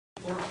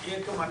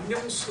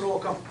एकमन्यं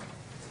श्लोकं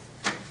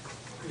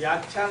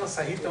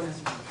व्याख्यानसहितं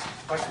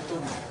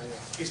पठितुम्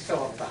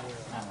इष्टवन्तः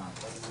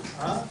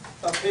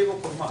तथैव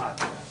कुर्मः।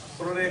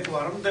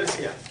 पुनरेकवारं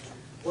दर्शयामि।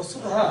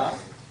 वस्तुतः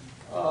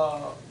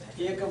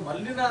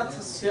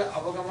मल्लिनाथस्य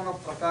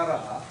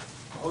अवगमनप्रकारः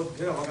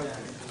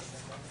भवद्भिरवगम्यते।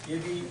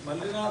 यदि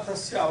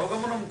मल्लिनाथस्य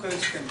अवगमनं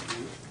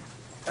करिष्यन्ति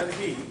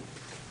तर्हि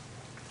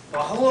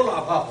बहवो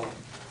लाभाः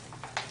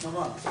भवन्ति।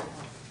 नाम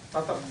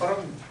ततः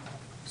परं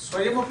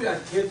स्वयमपि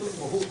अध्येतुं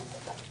बहु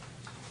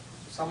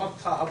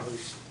समर्थाः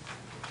भविष्यन्ति।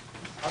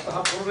 अतः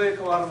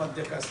पुनरेकवारम्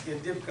अद्य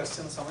यद्यपि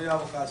कश्चन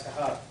समयावकाशः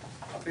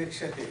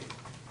अपेक्षते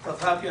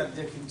तथापि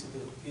अद्य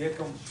किञ्चित्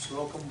एकं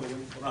श्लोकं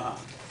वयं पुनः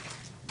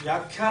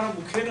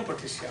व्याख्यानमुखेन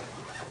पठिष्यामः।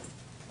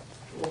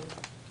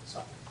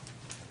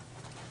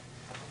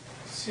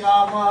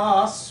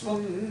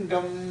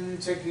 श्यामास्वङ्गं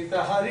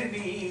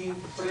चकितहरिणी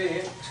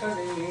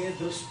प्रेक्षणे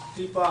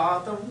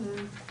दृष्टिपातं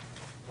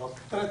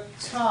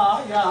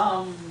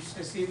वक्त्रच्छायां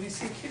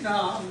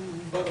शशिनिशिखिनां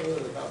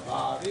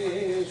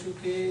वरदभारेषु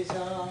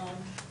केशाम्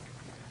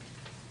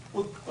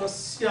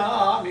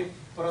उत्पश्यामि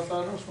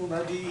प्रतनुषु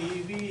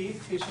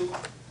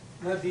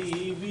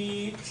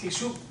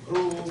नदीवीथिषु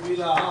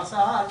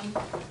भ्रूविलासान्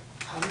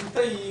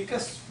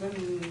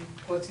हन्तैकस्मिन्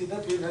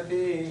क्वचिदपि न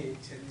ते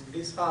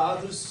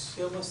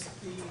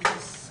चण्डिसादृश्यमस्ति।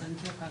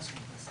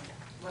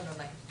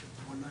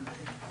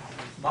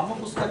 मम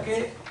पुस्तके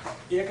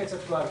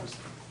 1.4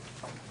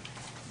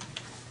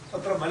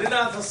 तत्र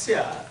मल्लिनाथस्य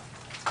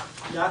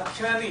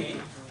व्याख्याने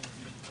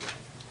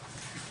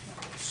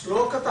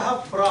श्लोकतः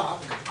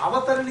प्राक्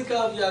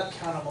अवतरणिका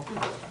व्याख्यानमपि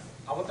भवति।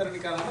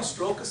 अवतरणिका नाम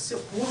श्लोकस्य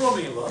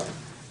पूर्वमेव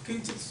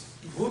किञ्चित्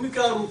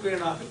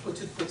भूमिकारूपेणापि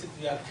क्वचित्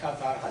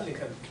व्याख्यातारः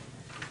लिखन्ति।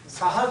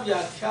 सः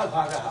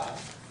व्याख्याभागः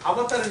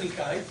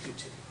अवतरणिका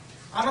इत्युच्यते।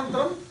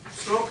 अनन्तरं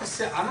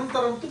श्लोकस्य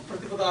अनन्तरं तु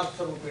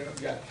प्रतिपदार्थरूपेण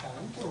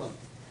व्याख्यानं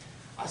कुर्वन्ति।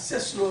 अस्य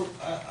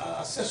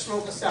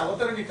श्लोकस्य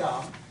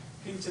अवतरणिकां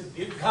किञ्चित्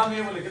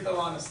दीर्घामेव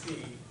लिखितवान् अस्ति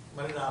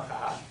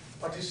मल्लिनाथः।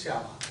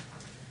 पठिष्यामः।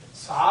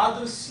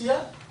 सादृश्य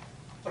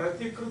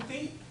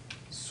प्रतिकृति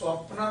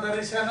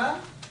स्वप्नदर्शन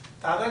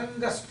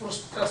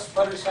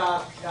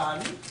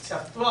तदङ्गस्पृष्टस्पर्शाख्यानि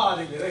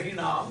चत्वारि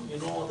विरहिणां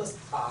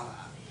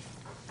विनोदस्थानानि।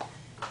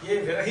 ये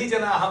विरही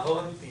जनाः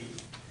भवन्ति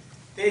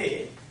ते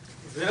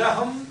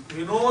विरहं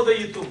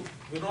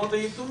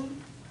विनोदयितुम्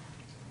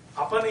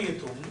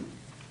अपनेतुं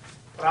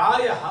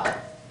प्रायः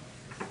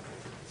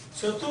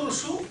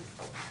 4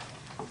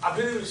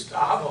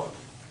 अभिनिविष्टाः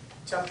भवन्ति।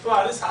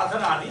 4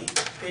 साधनानि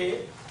ते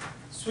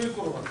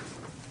स्वीकुर्वन्ति।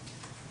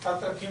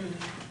 तत्र किं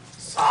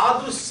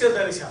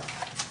सादृश्यदर्शनं,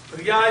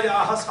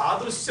 प्रियायाः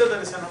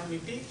सादृश्यदर्शनम्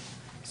इति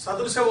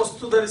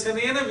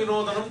सदृशवस्तुदर्शनेन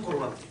विनोदनं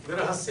कुर्वन्ति।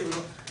 विरहस्य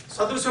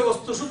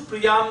सदृशवस्तुषु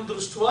प्रियां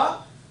दृष्ट्वा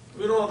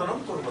विनोदनं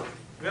कुर्वन्ति,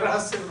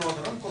 विरहस्य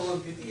विनोदनं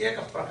कुर्वन्ति इति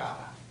एकः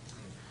प्रकारः।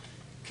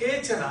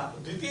 केचन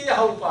द्वितीयः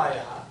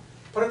उपायः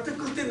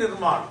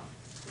प्रतिकृतिनिर्माणं,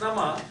 नाम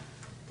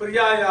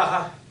प्रियायाः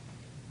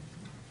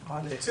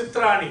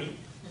चित्राणि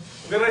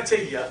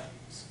विरचय्य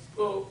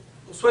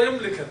स्वयं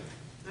लिखन्ति।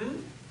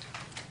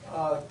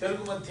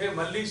 तेलुगु मध्ये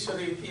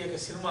मल्लीश्वरी इति एक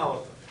सिनेमा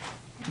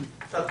वर्तते,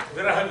 तत्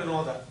विरह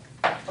विनोद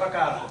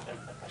प्रकारः।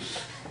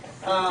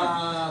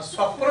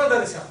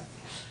 स्वप्नदर्शनं,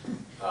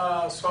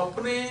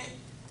 स्वप्ने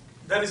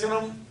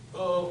दर्शनं,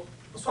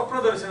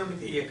 स्वप्नदर्शनम्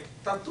इति एकं।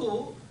 तत्तु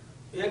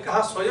एकः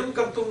स्वयं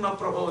कर्तुं न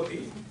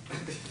प्रभवति,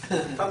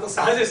 तत्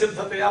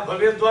सहजसिद्धतया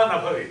भवेद्वा न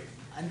भवेत्,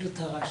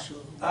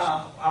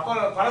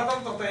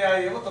 परतन्त्रतया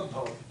एव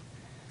तद्भवति।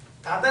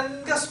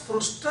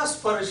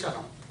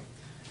 तदङ्गस्पृष्टस्पर्शनं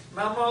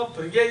नाम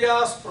प्रियया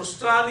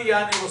स्पृष्टानि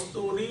यानि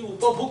वस्तूनि,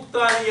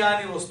 उपभुक्तानि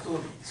यानि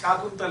वस्तूनि।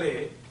 शाकुन्तले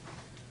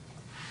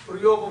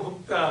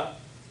प्रियोपभुक्त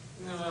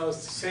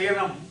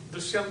शयनं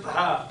दृश्यन्तः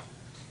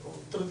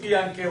 3.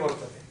 अङ्के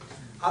वर्तते।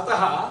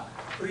 अतः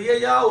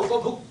प्रियया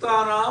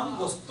उपभुक्तानां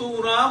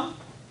वस्तूनां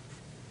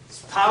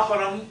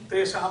स्थापनं,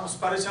 तेषां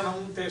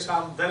स्पर्शनं,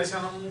 तेषां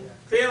दर्शनं,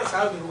 तेन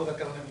सह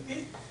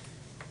विनोदकरणमिति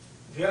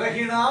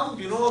विरहिणां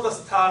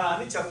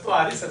विनोदस्थानानि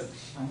 4 सन्ति।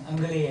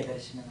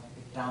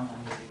 अङ्गलेयदर्शनमपि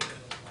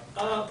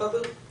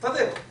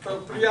तदेव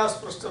प्रिया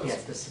स्पृष्ट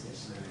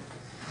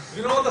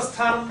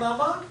विनोदस्थानं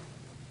नाम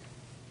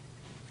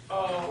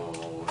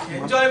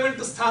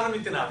एन्जॉयमेंट स्थानम्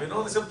इति न।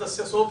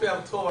 विनोदशब्दस्य सोऽपि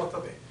अर्थो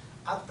वर्तते।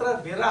 अत्र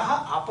विरह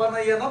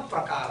अपनयन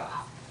प्रकारः।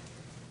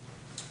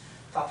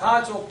 तथा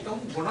चोक्तं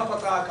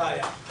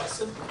गुणपताकायां।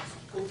 पश्यन्तु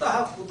कुतः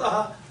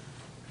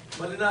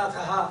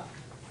मल्लिनाथः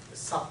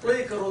सप्लै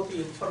करोति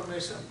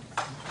इन्फर्मेशन्।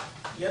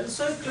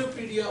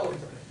 एन्सैक्लोपीडिया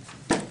वर्तते।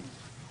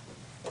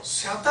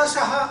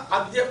 शतशः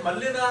अद्य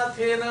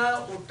मल्लिनाथेन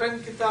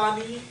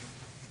उट्टङ्कितानि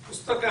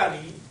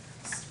पुस्तकानि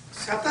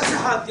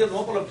शतशः अद्य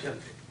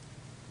नोपलभ्यन्ते।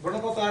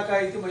 गुणपताका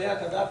इति मया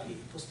कदापि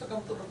पुस्तकं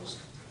तु न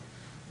दृष्टं।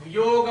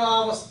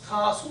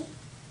 वियोगावस्थासु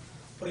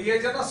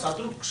प्रियजन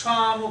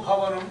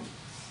सदृक्षानुभवनं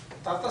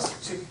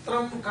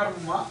ततश्चित्रं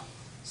कर्म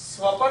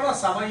स्वपन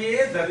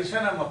समये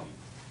दर्शनमपि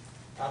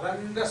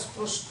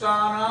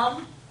तदङ्गस्पृष्टानाम्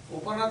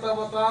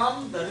उपनतवतां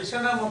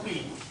दर्शनमपि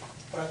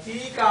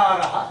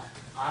प्रतीकारः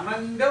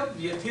अनंग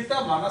व्यथित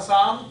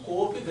मनसां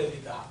कोपि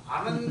दलितः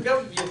अनंग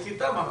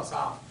व्यथित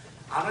मनसां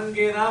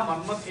अनंगेन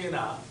मन्मथेन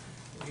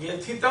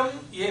व्यथितं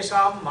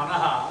येषां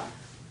मनः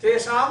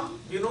तेषां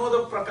विनोद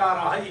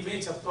प्रकाराः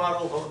इमे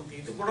चत्वारो भवन्ति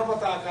इति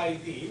गुणपताका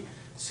इति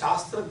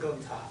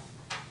शास्त्रग्रन्थः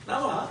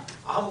नाम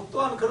अहम्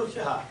उक्तवान् खलु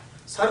ह्यः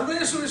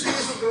सर्वेषु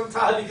विषयेषु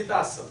ग्रन्थाः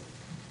लिखिताः सन्ति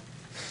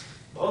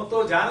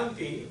भवन्तो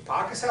जानन्ति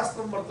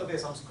पाकशास्त्रं वर्तते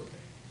संस्कृते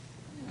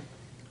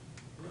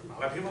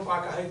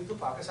नलभीमपाकः इति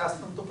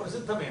पाकशास्त्रं तु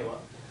प्रसिद्धमेव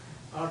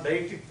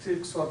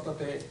डैटिक्स्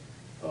वर्तते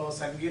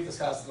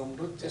संगीतशास्त्रं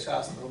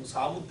नृत्यशास्त्रं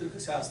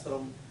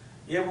सामुद्रिकशास्त्रम्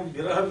एवं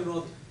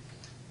विरहविनोद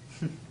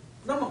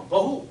नाम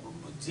बहु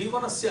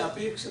जीवनस्य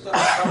अपेक्षित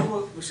सर्व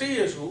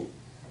विषयेषु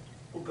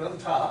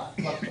ग्रन्थाः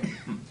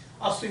वर्तन्ते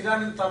अस्तु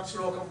इदानीं तत्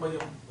श्लोकं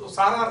वयं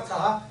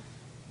सारार्थः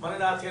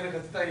मणिनाथेन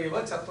कथितः एव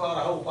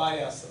चत्वारः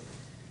उपायाः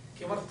सन्ति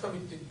किमर्थम्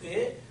इत्युक्ते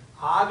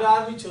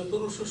आगामि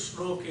चतुर्षु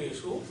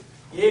श्लोकेषु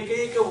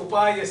एकैक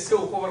उपायस्य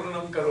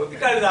उपवर्णनं करोति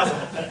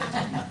कालिदासः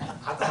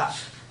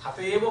अत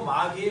एव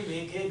माघे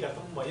मेघे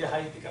गतं वयः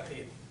इति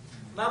कथयति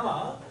नाम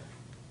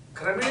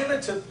क्रमेण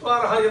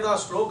चत्वारः यदा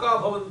श्लोकाः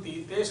भवन्ति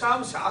तेषां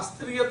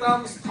शास्त्रीयतां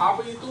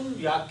स्थापयितुं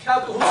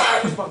व्याख्यातुः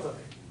कार्यं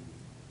वर्तते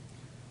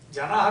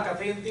जनाः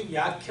कथयन्ति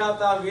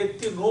व्याख्याता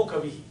वेत्ति नो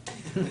कविः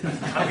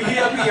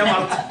कविः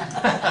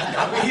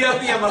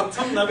अपि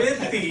यमर्थं न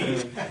वेत्ति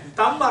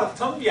तम्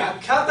अर्थं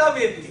व्याख्याता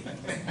वेत्ति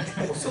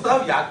वस्तुतः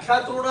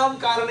व्याख्यातॄणां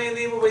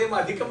कारणेनैव वयम्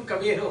अधिकं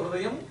कवेः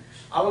हृदयम्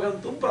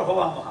अवगन्तुं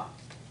प्रभवामः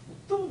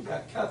उत्तमं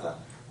व्याख्याता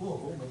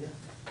ओहो मया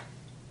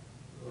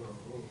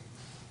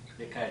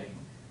रिकार्डिंग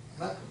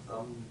न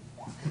कृतं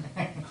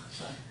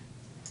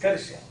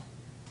करिष्यामः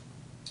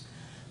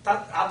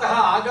अतः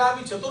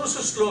आगामि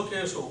चतुर्षु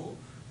श्लोकेषु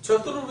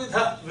चतुर्विध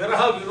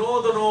विरह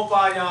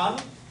विनोदनोपायान्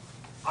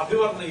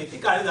अभिवर्णयति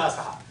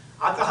कालिदासः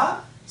अतः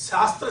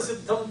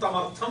शास्त्रसिद्धं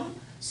तमर्थं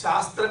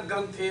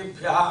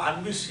शास्त्रग्रन्थेभ्यः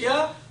अन्विष्य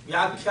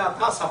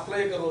व्याख्याता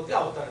सप्लै करोति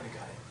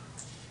अवतरणिकाय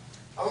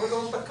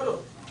अवगतवन्तः खलु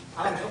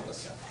अनन्तरं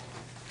पश्यामः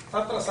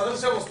तत्र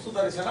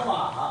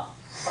सदृशवस्तुदर्शनमाह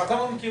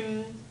प्रथमं किं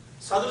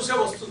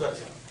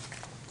सदृशवस्तुदर्शनं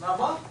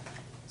नाम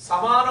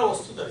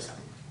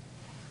समानवस्तुदर्शनम्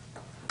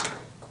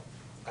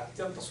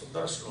अत्यन्त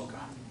सुन्दर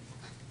श्लोकः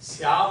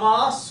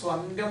श्यामा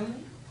स्वंगं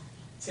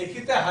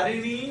चकित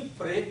हरिणी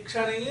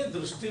प्रेक्षणे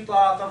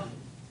दृष्टिपातं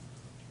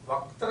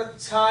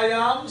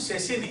वक्त्रच्छायां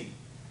शशिनि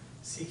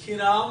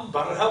शिखिनां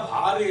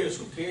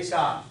बर्हभारेषु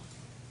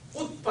केशान्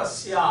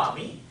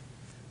उत्पश्यामि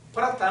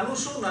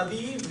प्रतनुषु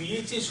नदी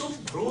वीचिषु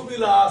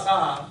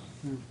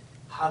भ्रूविलासान्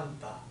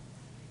हन्त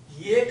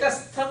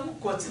एकस्थं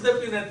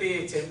क्वचिदपि न ते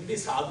चण्डि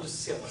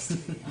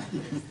सादृश्यमस्ति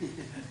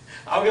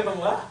अवगतं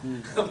वा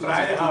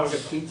प्रायः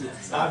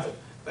अवगतं साधु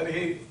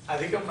तर्हि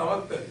अधिकं न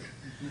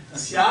वक्तव्यं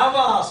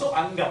श्यामासु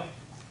अङ्गं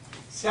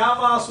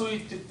श्यामासु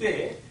इत्युक्ते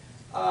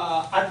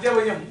अद्य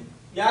वयं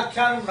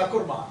व्याख्यानं न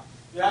कुर्मः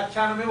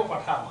व्याख्यानमेव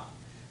पठामः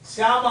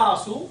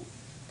श्यामासु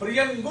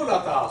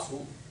प्रियङ्गुलतासु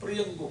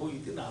प्रियङ्गुः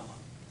इति नाम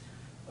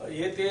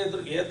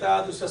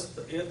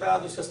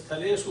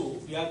एतादृशस्थलेषु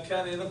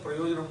व्याख्यानेन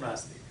प्रयोजनं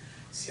नास्ति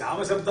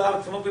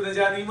श्यामशब्दार्थमपि न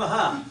जानीमः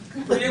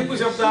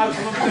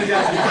प्रियङ्गुशब्दार्थमपि न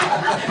जानीमः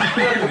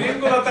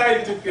प्रियङ्गुलता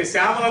इत्युक्ते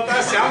श्यामलता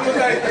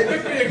श्यामलता इत्युक्ते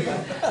प्रियङ्गु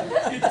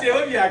इत्येव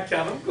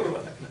व्याख्यानं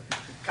कुर्वन्ति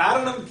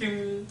कारणं किं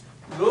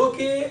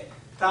लोके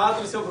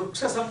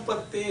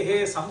तादृशवृक्षसम्पत्तेः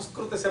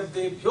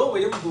संस्कृतशब्देभ्यो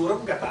वयं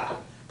दूरं गताः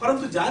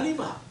परन्तु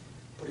जानीमः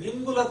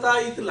प्रियङ्गुलता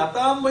इति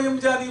लतां वयं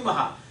जानीमः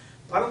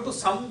परन्तु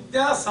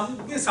संज्ञा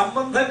संज्ञ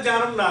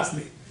सम्बन्धज्ञानं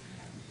नास्ति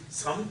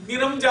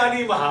संज्ञिनं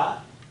जानीमः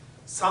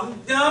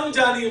संज्ञां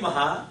जानीमः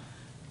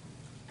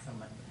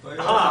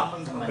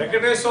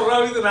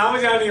वेंकटेश्वरराव इति नाम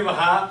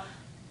जानीमः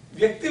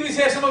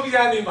व्यक्तिविशेषमपि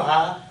जानीमः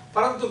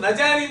परन्तु न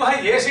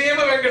जानीमः एष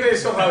एव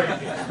वेंकटेश्वरराव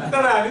इति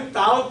तदानीं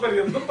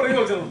तावत्पर्यन्तं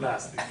प्रयोजनं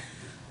नास्ति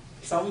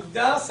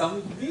संज्ञा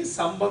संज्ञि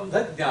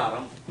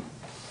सम्बन्धज्ञानम्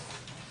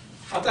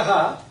अतः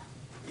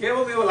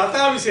एवमेव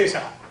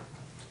लताविशेषः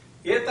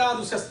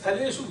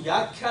एतादृशस्थलेषु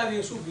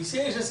व्याख्यानेषु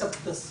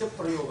विशेषशब्दस्य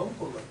प्रयोगं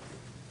कुर्वन्ति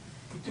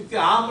इत्युक्ते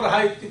आम्रः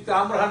इत्युक्ते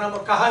आम्रः नाम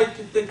कः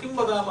इत्युक्ते किं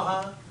वदामः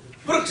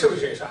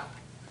वृक्षविशेषः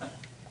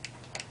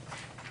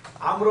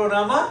आम्रो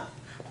नाम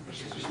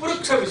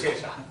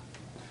वृक्षविशेषः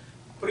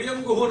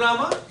प्रियङ्गुः नाम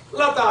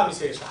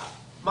लताविशेषः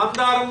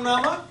मन्दारं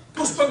नाम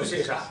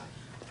पुष्पविशेषः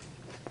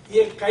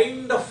ये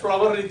काइंड ऑफ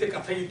फ्लावर इति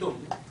कथयितुं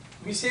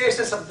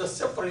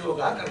विशेषशब्दस्य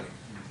प्रयोगः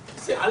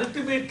करणीयः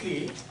अल्टिमेट्ली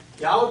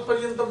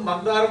यावत्पर्यन्तं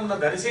मन्दारं न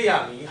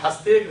दर्शयामि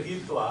हस्ते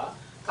गृहीत्वा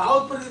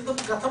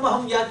तावत्पर्यन्तं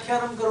कथमहं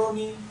व्याख्यानं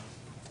करोमि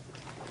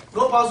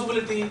no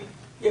possibility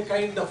a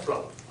kind of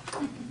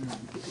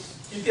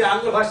flower इति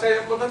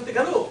आङ्ग्लभाषायां वदन्ति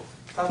खलु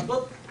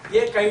तद्वत्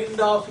ए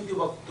काइंड ऑफ इति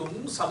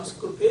वक्तुं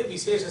संस्कृते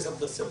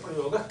विशेषशब्दस्य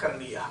प्रयोगः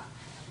करणीयः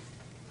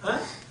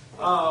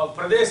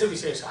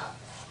प्रदेशविशेषः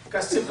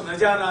कश्चित् न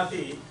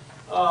जानाति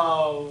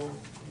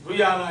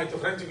गुयाना इति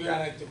फ्रेंच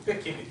गुयाना इत्युक्ते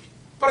किमिति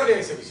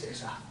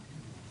प्रदेशविशेषः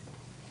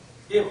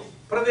एवं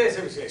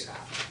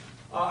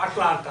प्रदेशविशेषः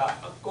अटलांटा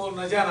को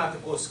न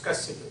जानाति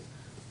कश्चित्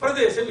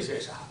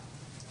प्रदेशविशेषः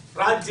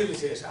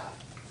राज्यविशेषः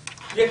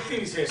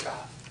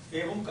व्यक्तिविशेषः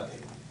एवं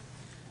कथयति।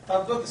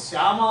 तद्वत्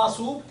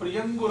श्यामासु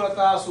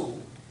प्रियङ्गुलतासु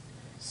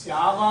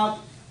श्यामा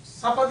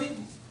सपदि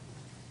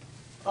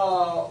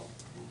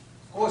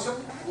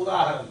कोशम्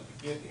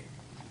उदाहरन्ति एते।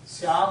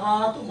 श्यामा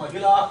तु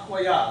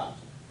महिलाह्वया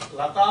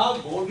लता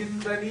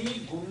गोविन्दनी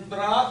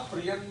गुन्द्रा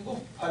प्रियङ्गुः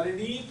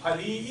फलिनी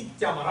फली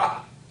इत्यमरः।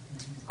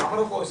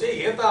 अमरकोशे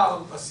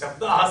एतावन्तः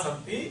शब्दाः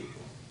सन्ति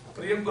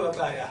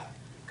प्रियङ्गुलतायाः।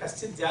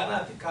 कश्चित्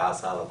जानाति का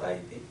सा लता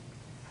इति?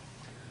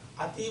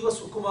 अतीव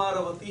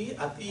सुकुमारवती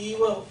अतीव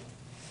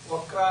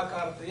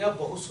वक्राकारतया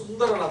बहु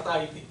सुन्दरलता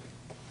इति।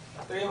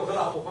 अत एव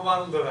खलु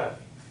उपमानं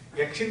ददाति।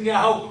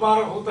 यक्षिण्याः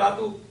उपमानभूता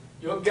तु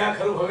योग्या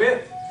खलु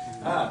भवेत्।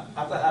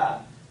 अतः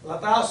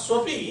लता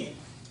स्वपि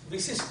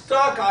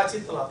विशिष्टा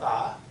काचित् लता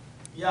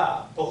या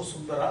बहु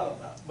सुन्दरा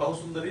लता, बहु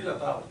सुन्दरी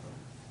लता वर्तते।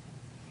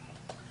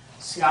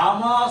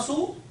 श्यामासु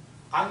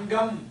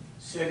अंगम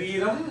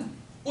शरीरम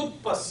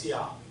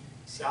उत्पश्यामि।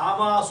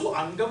 श्यामासु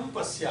अंगम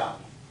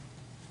पश्यामि।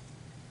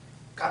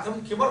 कथं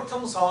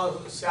किमर्थं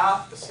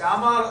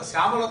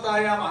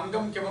श्यामलतायाम्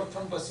अंगं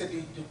किमर्थं पश्यति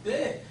इत्युक्ते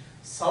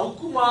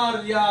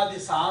सौकुमार्यादि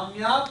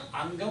साम्यात्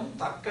अंगं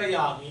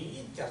तर्कयामि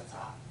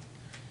इत्यर्थः।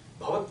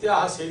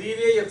 भवत्याः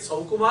शरीरे यत्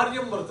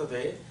सौकुमार्यं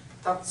वर्तते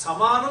तत्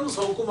समानं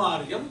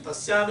सौकुमार्यं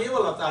तस्यामेव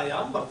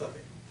लतायां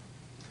वर्तते।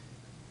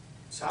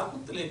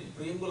 शाकुन्तले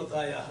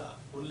प्रियङ्गुलतायाः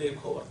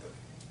उल्लेखो वर्तते।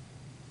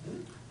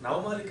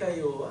 नवमालिका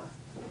एव वा?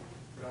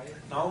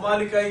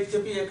 नवमालिका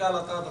इत्यपि एका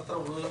लता तत्र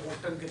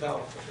उट्टङ्किता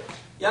वर्तते।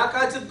 या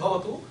काचित्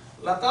भवतु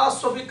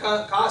लतास्वपि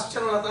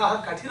काश्चन लताः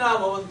कठिना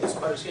भवन्ति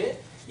स्पर्शे,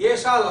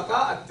 एषा लता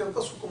अत्यन्त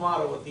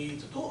सुकुमारवती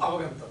इति तु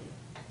अवगन्तव्यम्।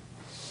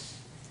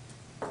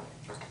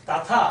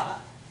 तथा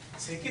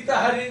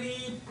चकितहरिणी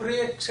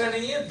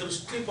प्रेक्षणे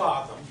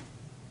दृष्टिपातम्।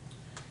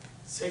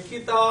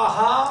 चकिताः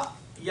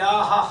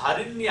याः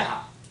हरिण्यः,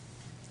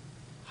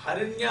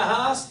 हरिण्यः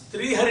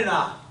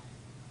स्त्रीहरिणाः,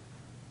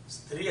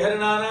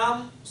 स्त्रीहरिणानां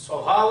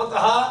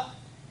स्वभावतः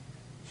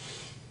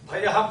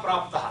भयः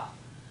प्राप्तः,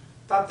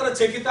 तत्र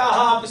चकिताः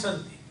अपि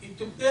सन्ति।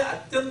 इत्युक्ते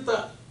अत्यन्त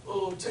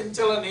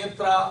चञ्चल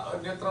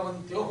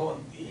नेत्रवन्त्यो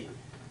भवन्ति,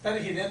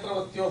 तर्हि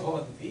नेत्रवत्यो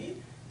भवन्ति।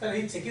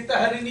 तर्हि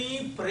चकितहरिणी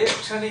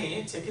प्रेक्षणे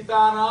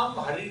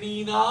चकितानां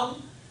हरिणीनां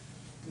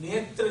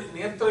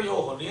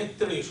नेत्रयोः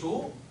नेत्रेषु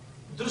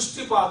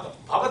दृष्टिपातं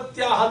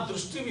भवत्याः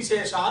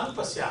दृष्टिविशेषान्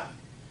पश्यामि।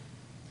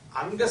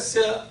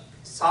 अंगस्य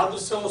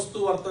सादृशवस्तु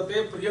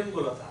वर्तते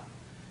प्रियङ्गुलता,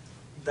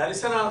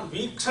 दर्शना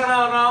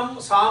वीक्षणानां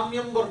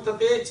साम्यं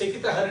वर्तते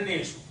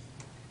चकितहरिणेषु,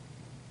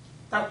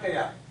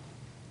 तर्कया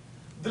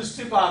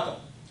दृष्टिपातं।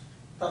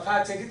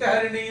 तथा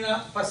चकितहरिणीना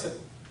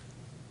पश्यतु,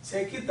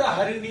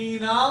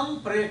 चकितहरिणीनां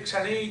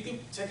प्रेक्षणे इति,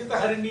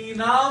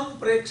 चकितहरिणीनां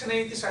प्रेक्षणे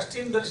इति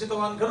षष्ठीं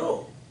दर्शितवान् खलु।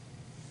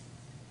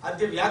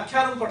 अद्य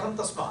व्याख्यानं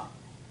पठन्तः स्मः,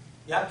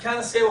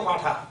 व्याख्यानस्यैव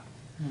पाठः।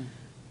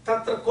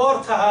 तत्र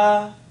कोऽर्थः?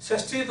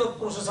 षष्ठी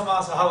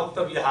तत्पुरुषसमासः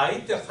वक्तव्यः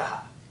इत्यर्थः।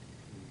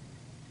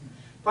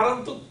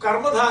 परन्तु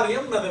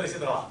कर्मधारयं न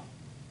दर्शितवान्।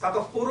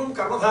 ततः पूर्वं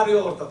कर्मधारयो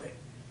वर्तते।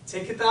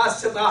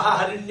 चकिताश्च ताः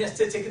हरिण्यश्च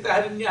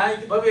चकितहरिण्यः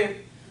इति भवेत्।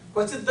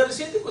 क्वचित्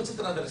दर्शयति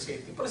क्वचित् न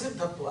दर्शयति,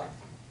 प्रसिद्धत्वात्।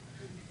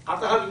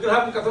 अतः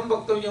विग्रहं कथं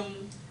वक्तव्यं?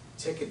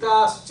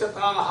 चकिताश्च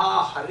ताः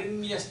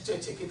हरिण्यश्च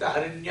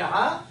चकितहरिण्यः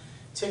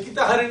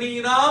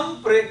चकितहरिणीनां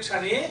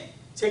प्रेक्षणे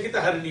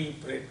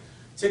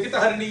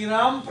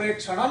चकितहरिणीनां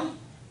प्रेक्षणं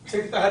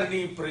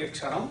चकितहरिणी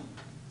प्रेक्षणं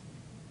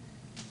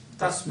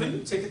तस्मिन्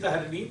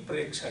चकितहरिणी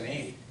प्रेक्षणे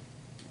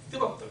इति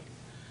वक्तव्यं।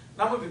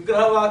 नाम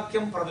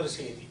विग्रहवाक्यं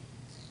प्रदर्शयति।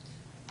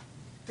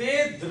 ते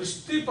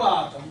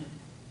दृष्टिपातं,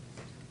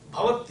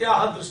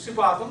 भवत्याः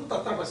दृष्टिपातं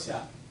तत्र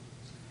पश्यामि।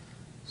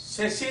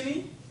 शशिनि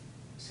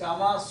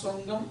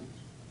श्यामास्वङ्गं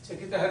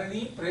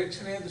चकितहरिणी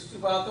प्रेक्षणे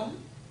दृष्टिपातं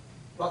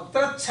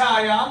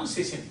वक्त्रच्छायां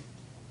शशिनि।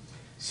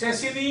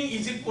 शशिनि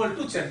इज इक्वल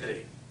टू चंद्रे।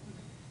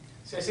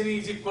 शशिनि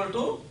इज इक्वल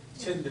टू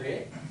चंद्रे।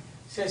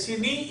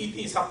 शशिनि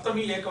इति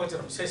सप्तमी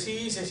एकवचनं। शशि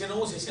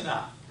शशिनो शशिना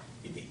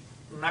इति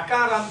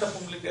नकारान्त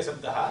पुंलिङ्ग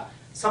शब्दः,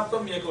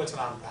 सप्तमी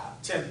एकवचनान्तः।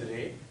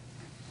 चंद्रे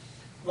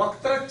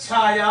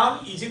वक्त्रच्छायां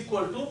इज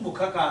इक्वल टू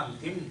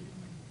मुखकान्तिं।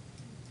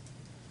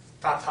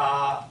 तथा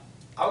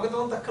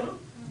अवगतवन्तः खलु?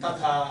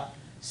 तथा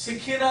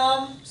शिखिनां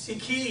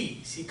शिखी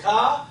शिखा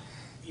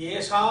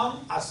येषाम्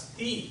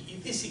अस्ति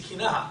इति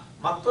शिखिनः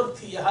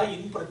मत्वर्थीयः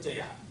इन्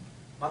प्रत्ययः,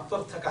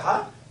 मत्वर्थकः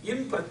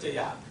इन्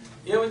प्रत्ययः।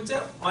 एवञ्च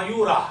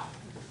मयूराः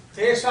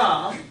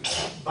तेषां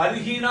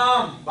बर्हिणां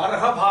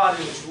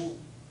बर्हभारेषु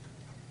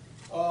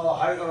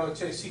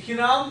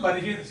शिखिनां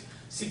बर्हि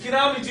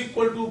शिखिनाम् इज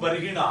इक्वल टू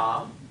बर्हिणां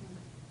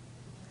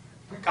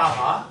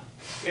कामा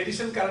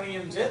एडिशन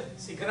करणीयं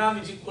चेत् शिखिनाम्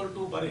इज इक्वल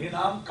टू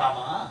बर्हिणां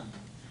कामा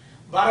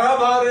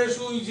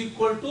बर्हभारेषु इज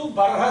इक्वल टू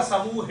बर्ह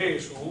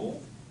समूहेषु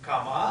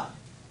कामा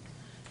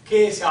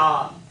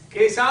केशान्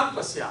केशान्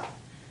पश्यामि।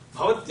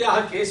 भवत्याः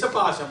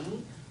केशपाशं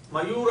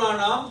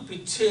मयूराणां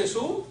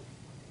पिच्छेषु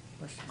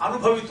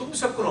अनुभवितुं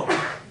शक्नोमि।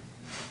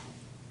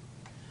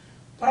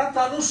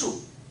 प्रतनुषु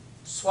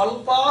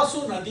स्वल्पासु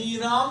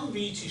नदीनां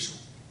वीचिषु।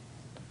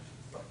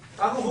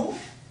 तनुः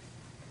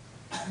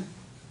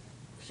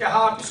ह्यः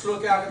अपि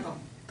श्लोके आगतं।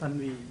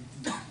 तन्वी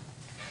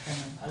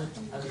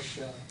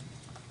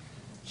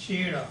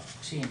क्षीण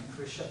क्षीण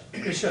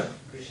कृश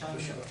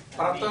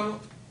प्रतनु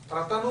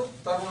प्रतनु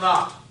तरुणा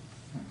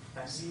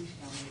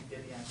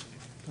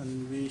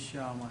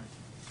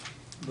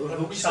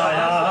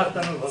बुभुक्षायाः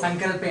तनुभव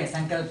संकल्पेन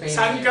संकल्पेन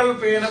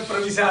संकल्पेन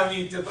प्रविशामि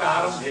इत्यत्र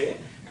आरम्भे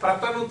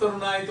प्रतनु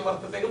तरुणा इति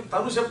वर्तते खलु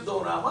तनुशब्दो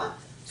नाम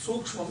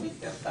सूक्ष्मम्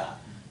इत्यर्थः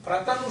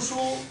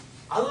प्रतनुषु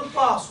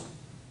अल्पासु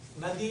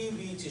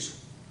नदीवीचिषु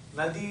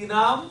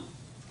नदीनां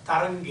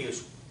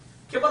तरङ्गेषु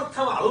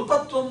किमर्थम्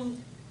अल्पत्वम्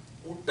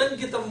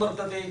उट्टङ्कितं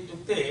वर्तते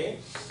इत्युक्ते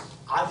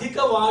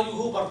अधिकवायुः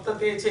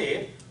वर्तते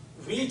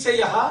चेत्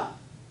वीचयः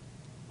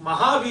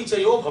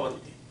महावीचयो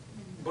भवन्ति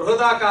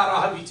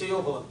बृहदाकाराः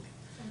वीचयो भवन्ति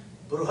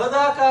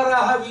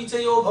बृहदाकाराः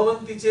वीचयो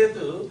भवन्ति चेत्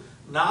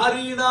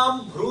नारीणां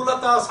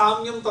भ्रूलता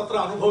साम्यं तत्र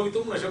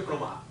अनुभवितुं न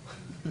शक्नुमः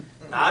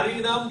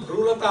नारीणां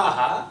भ्रूलताः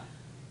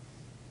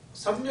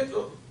सम्यक्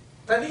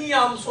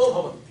तनीयांसो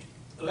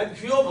भवन्ति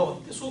लघ्व्यो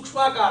भवन्ति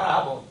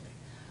सूक्ष्माकाराः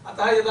भवन्ति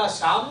अतः यदा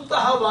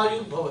शान्तः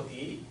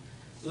वायुर्भवति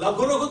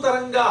लघु लघु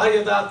तरङ्गाः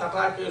यदा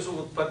तटाकेषु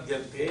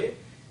उत्पद्यन्ते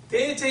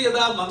ते च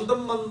यदा मन्दं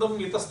मन्दं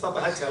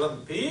इतस्ततः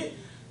चलन्ति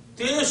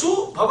तेषु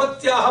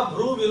भवत्याः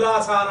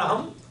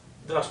भ्रूविलासानहं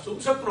द्रष्टुं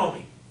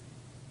शक्नोमि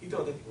इति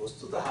वदति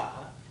वस्तुतः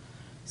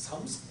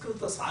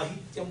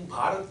संस्कृतसाहित्यं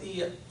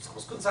भारतीय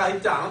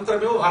संस्कृतसाहित्य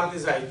अनन्तरमेव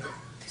भारतीयसाहित्यं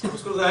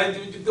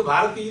संस्कृतसाहित्यम् इत्युक्ते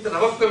भारतीय इति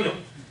न वक्तव्यं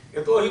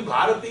यतोहि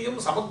भारतीयं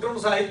समग्रं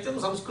साहित्यं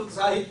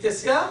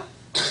संस्कृतसाहित्यस्य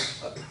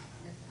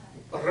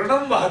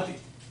ऋणं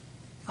वहति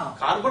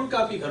कार्बन्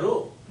कापी खलु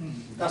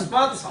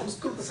तस्मात्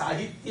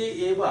संस्कृतसाहित्ये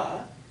एव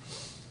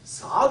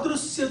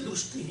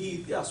सादृश्यदृष्टिः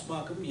इति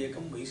अस्माकम्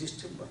एकं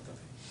वैशिष्ट्यं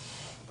वर्तते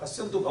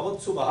पश्यन्तु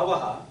भवत्सु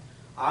बहवः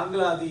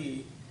आङ्ग्लादि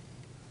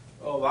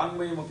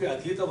वाङ्मयमपि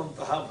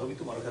अधीतवन्तः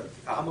भवितुम्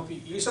अर्हन्ति अहमपि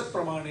ईषत्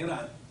प्रमाणेन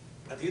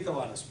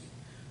अधीतवान् अस्मि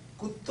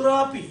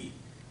कुत्रापि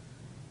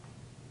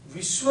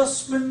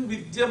विश्वस्मिन्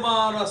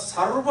विद्यमान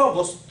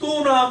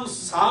सर्ववस्तूनां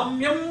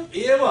साम्यम्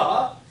एव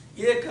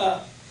एक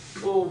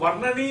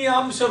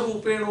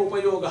वर्णनीयांशरूपेण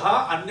उपयोगः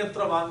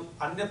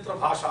अन्यत्र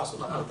भाषासु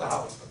न कृतः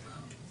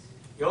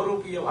वर्तते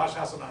यूरोपीय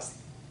भाषासु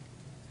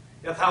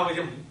नास्ति यथा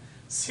वयं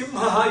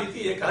सिंहः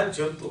इति एकः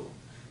जन्तुः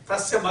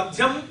तस्य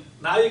मध्यं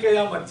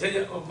नायिकया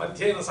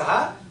मध्येन सह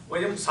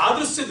वयं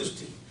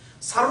सादृश्यदृष्टिः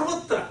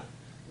सर्वत्र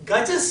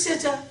गजस्य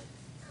च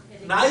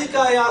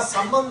नायिकाया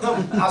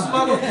सम्बन्धम्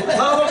अस्माकं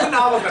बुद्धवपि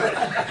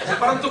नावतरति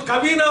परन्तु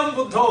कवीनां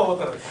बुद्धौ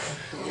अवतरति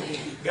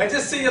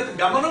गजस्य यत्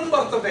गमनं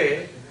वर्तते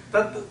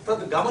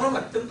तद् गमनम्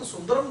अत्यन्तं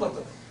सुन्दरं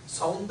वर्तते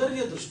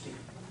सौन्दर्यदृष्टिः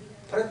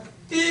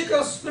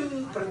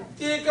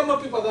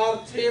प्रत्येकमपि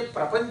पदार्थे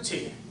प्रपञ्चे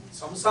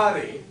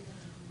संसारे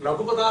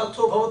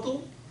लघुपदार्थो भवतु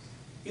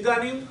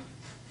इदानीं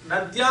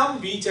नद्यां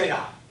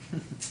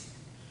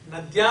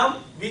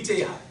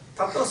वीचयः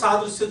तत्र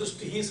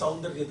सादृश्यदृष्टिः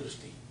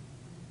सौन्दर्यदृष्टिः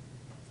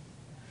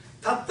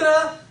तत्र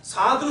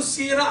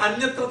सादृश्येन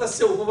अन्यत्र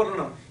तस्य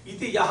उपवर्णनम्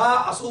इति यः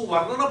असौ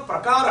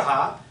वर्णनप्रकारः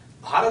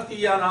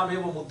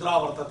भारतीयानामेव मुद्रा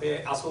वर्तते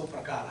असौ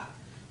प्रकारः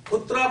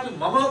कुत्रापि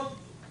मम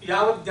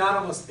यावत्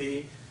ज्ञानमस्ति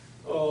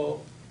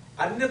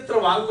अन्यत्र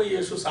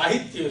वाङ्मयेषु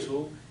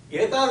साहित्येषु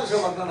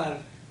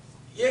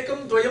एतादृशवर्णनानि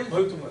एकं द्वयं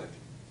भवितुमर्हति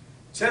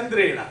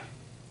चन्द्रेण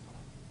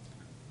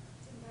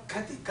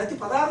कति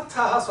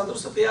पदार्थाः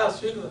सदृशतया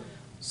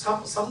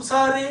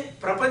संसारे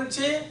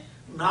प्रपञ्चे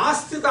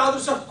नास्ति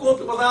तादृशः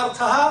कोऽपि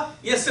पदार्थः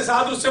यस्य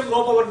सादृश्यं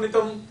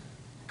नोपवर्णितं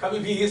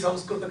कविभिः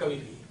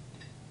संस्कृतकविभिः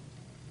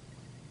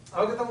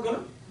अवगतं खलु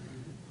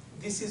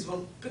दिस् इस्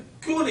वन्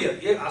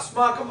पेक्यूलियर्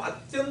अस्माकम्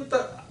अत्यन्त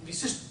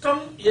विशिष्टम्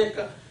एक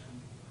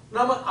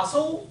नाम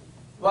असौ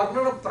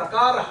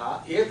वर्णनप्रकारः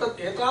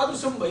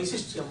एतादृशं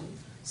वैशिष्ट्यं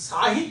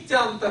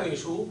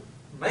साहित्यान्तरेषु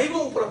नैव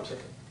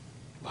उपलभ्यते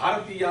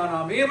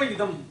भारतीयानामेव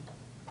इदं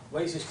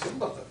वैशिष्ट्यं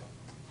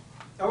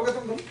वर्तते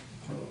अवगतं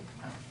खलु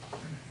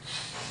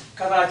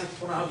कदाचित्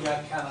पुनः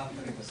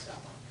व्याख्यानान्तरे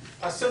पश्यामः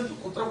पश्यन्तु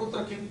कुत्र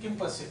कुत्र किं किं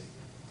पश्यति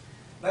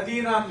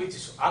नदीनां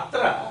वीचिषु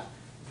अत्र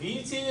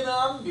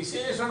वीचीनां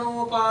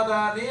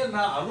विशेषणोपादाने न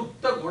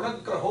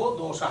अनुक्तगुणग्रहो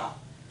दोषः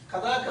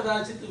कदा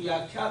कदाचित्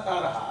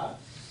व्याख्यातारः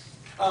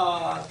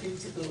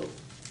किञ्चित्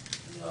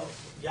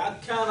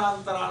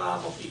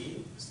व्याख्यानान्तराणामपि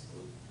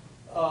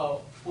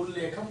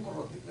उल्लेखं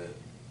कुर्वन्ति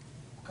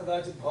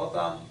कदाचित्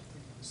भवताम्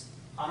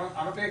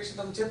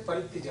अनपेक्षितं चेत्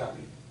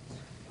परित्यजामि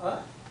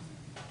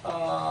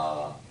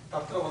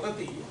तत्र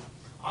वदति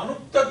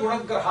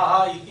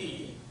अनुक्तगुणग्रहः इति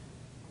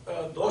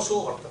दोषो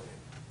वर्तते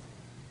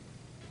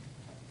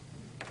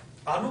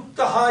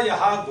अनुक्तः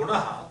यः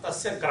गुणः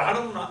तस्य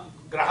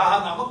ग्रहः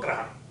नाम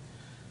ग्रहणम्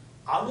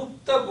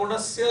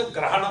अनुक्तगुणस्य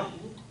ग्रहणं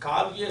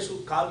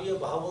काव्ये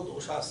बहवो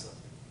दोषाः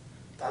सन्ति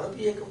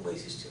तदपि एकं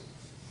वैशिष्ट्यं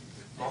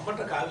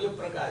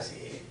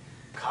मम्मटकाव्यप्रकाशे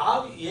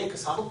एक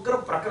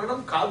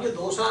समग्रप्रकरणं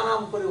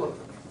काव्यदोषाणाम् उपरि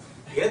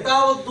वर्तते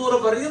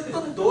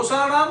एतावद्दूरपर्यन्तं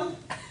दोषाणां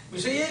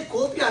विषये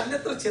कोऽपि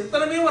अन्यत्र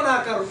चिन्तनमेव न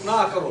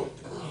अकरोत्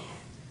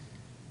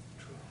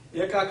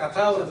एका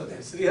कथा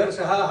वर्तते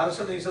श्रीहर्षः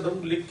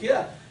हर्षनैषधं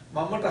लिख्य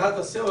मम्मटः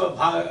तस्य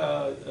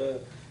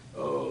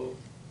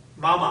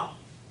मामा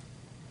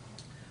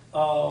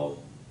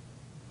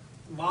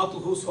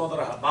मातुः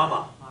सोदरः मामा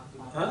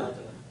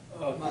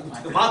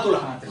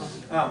मातुलः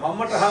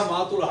मम्मटः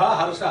मातुलः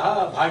हर्षः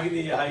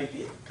भागिनीयः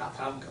इति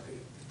कथां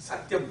कथयति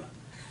सत्यं न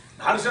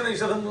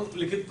हर्षनिषधं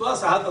लिखित्वा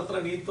सः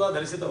तत्र नीत्वा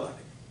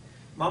दर्शितवान्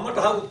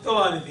मम्मटः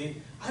उक्तवान् इति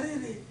अरे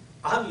रे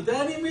अहम्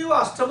इदानीमेव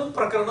अष्टमं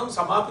प्रकरणं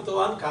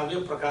समापितवान्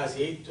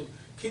काव्यप्रकाशे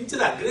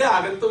किञ्चित् अग्रे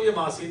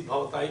आगन्तव्यमासीत्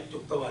भवता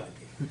इत्युक्तवान्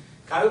इति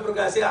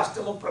काव्यप्रकाशे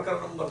अष्टमं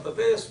प्रकरणं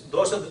वर्तते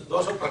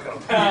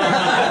दोषप्रकरणं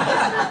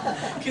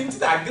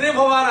किञ्चित् अग्रे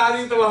भवान्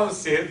आनीतवान्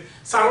चेत्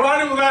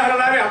सर्वाणि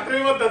उदाहरणानि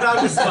अत्रैव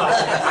ददामि स्म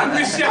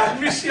अन्विष्य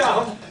अन्विष्य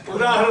अहम्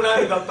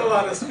उदाहरणानि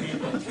दत्तवान् अस्मि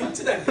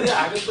किञ्चित् अग्रे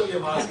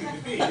आगन्तव्यमासीत्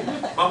इति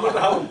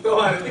मम्मटः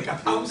उक्तवान् इति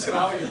कथां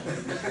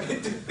श्रावयति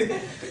इत्युक्ते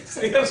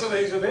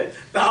श्रीहर्षनैषधे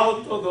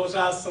तावन्तो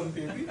दोषाः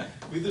सन्ति इति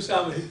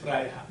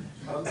विदुषामभिप्रायः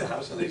परन्तु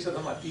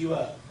हर्षनैषधम्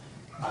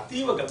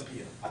अतीव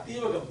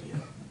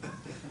गम्भीरम्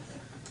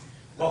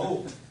बहु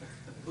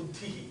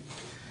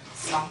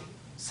बुद्धिः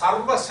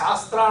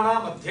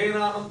सर्वशास्त्राणाम्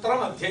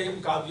अध्ययनानन्तरम् अध्ययनं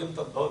काव्यं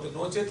तद्भवति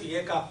नो चेत्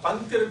एका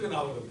पङ्क्तिरपि न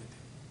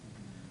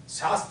अवगम्यते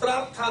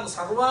शास्त्रार्थान्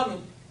सर्वान्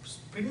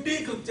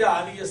पिण्डीकृत्य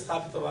आनीय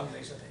स्थापितवान्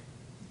नैषधे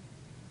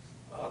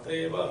अत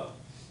एव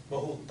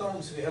बहु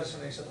उत्तमं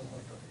श्रीहर्षनैषधं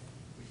वर्तते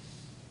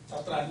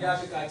तत्र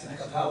अन्यापि काचित्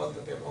कथा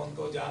वर्तते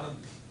भवन्तो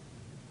जानन्ति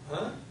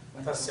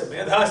तस्य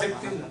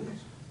मेधाशक्तिं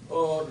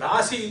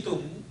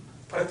नाशयितुं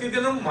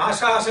प्रतिदिनं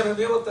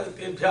माशासनमेव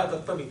तेभ्यः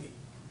दत्तमिति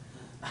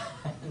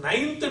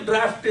 9th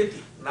ड्राफ्ट्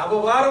इति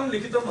नववारं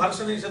लिखितं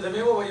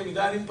हर्षनैषधमेव वयम्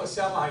इदानीं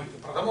पश्यामः इति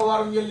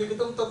प्रथमवारं यत्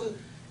लिखितं तत्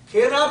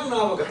केनापि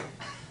नावगतं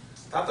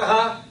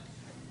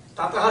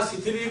ततः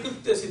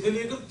शिथिलीकृत्य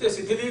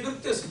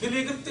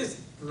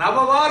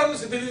नववारं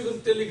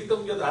शिथिलीकृत्य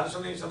लिखितं यद्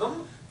हर्षनैषधं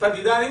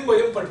तदिदानीं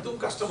वयं पठितुं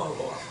कष्टम्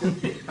अनुभवामः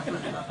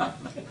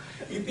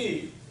इति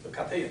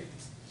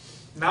कथयन्ति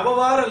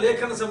नववार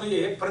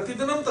लेखनसमये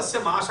प्रतिदिनं तस्य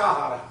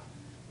माशाहारः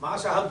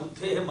माशः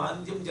बुद्धेः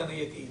मान्द्यं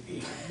जनयति इति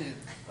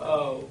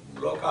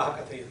लोकाः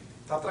कथयन्ति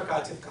तत्र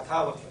काचित्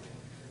कथा वर्तते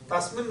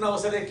तस्मिन्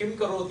अवसरे किं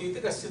करोति इति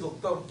कश्चित्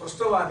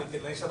पृष्टवान् इति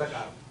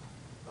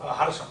नैषधकारः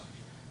हर्षं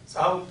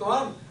सः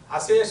उक्तवान्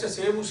अशेष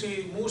सेमुषी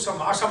मूष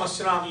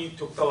माशमश्नामि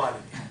इत्युक्तवान्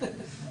इति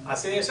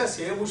अशेष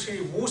सेमुषी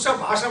मूष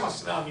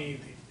माशमश्नामि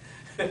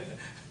इति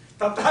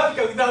तथा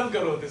कवितां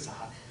करोति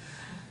सः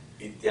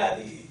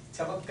इत्यादि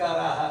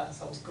चमत्काराः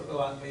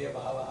संस्कृतवाङ्मये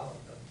बहवः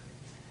वर्तन्ते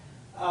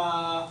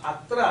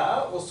अत्र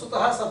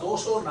वस्तुतः स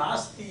दोषो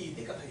नास्ति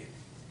इति कथयति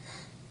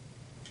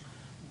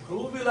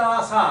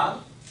भ्रूविलासान्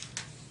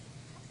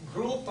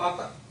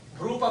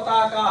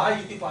भ्रूपताकाः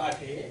इति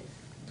पाठे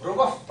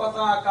भ्रुवः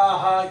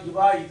पताकाः इव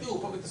इति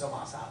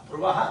उपमितसमासः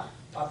भ्रुवः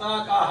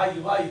पताकाः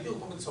इव इति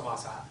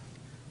उपमितसमासः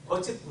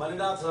क्वचित्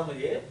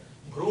मलिनाथसमये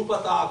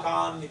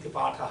भ्रूपताकान् इति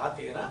पाठः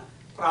तेन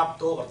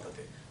प्राप्तो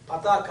वर्तते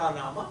पताका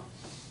नाम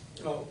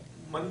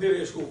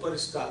मंदिरेषु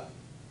उपरिष्टात्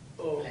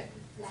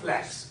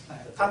फ्लैग्स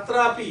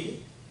तत्रापि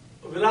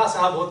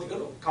विलासः भवति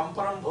खलु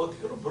कंपनं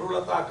भवति खलु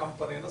भ्रूलता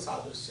कंपनेन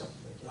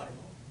सादृश्यम्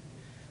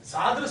अनुभवति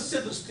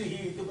सादृश्यदृष्टिः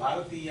इति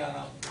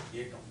भारतीयानाम्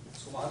एकं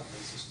सुमहत्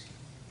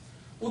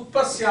वैशिष्ट्यम्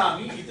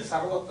उत्पश्यामि इति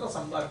सर्वत्र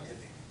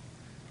सम्बाध्यते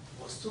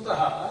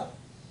वस्तुतः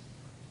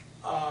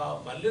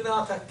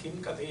मल्लिनाथः किं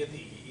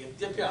कथयति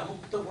यद्यपि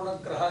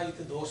अनुक्तगुणग्रह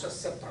इति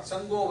दोषस्य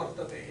प्रसंगो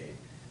वर्तते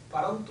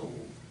परन्तु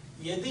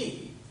यदि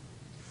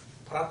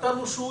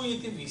प्रतनुषु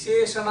इति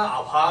विशेषण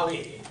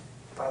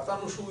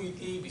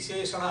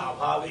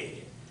अभावे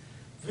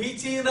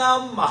वीचीनां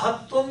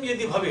महत्त्वं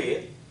यदि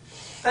भवेत्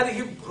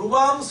तर्हि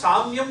भ्रुवां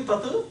साम्यं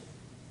तत्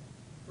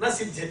न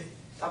सिद्ध्यति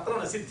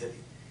तत्र न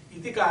सिद्ध्यति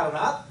इति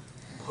कारणात्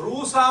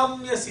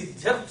भ्रूसाम्य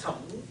सिद्ध्यर्थं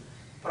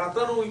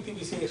प्रतनु इति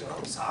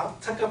विशेषणं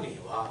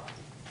सार्थकमेव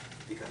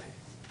इति कथयति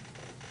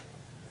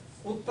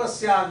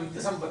उत्पश्यामि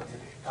इति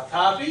सम्बध्यते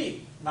तथापि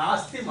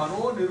नास्ति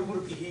मनो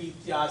निर्वृतिः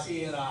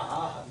इत्याशयनाः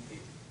हन्ति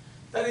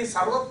तर्हि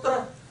सर्वत्र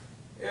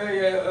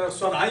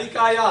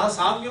स्वनायिकायाः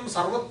साम्यं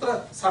सर्वत्र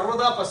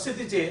सर्वदा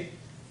पश्यति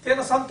चेत्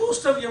तेन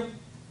सन्तुष्टव्यम्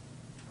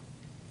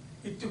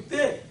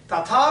इत्युक्ते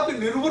तथापि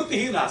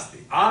निर्वृतिः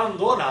नास्ति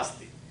आनन्दो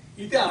नास्ति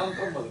इति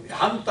अनन्तरं वदति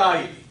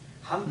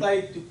हन्ता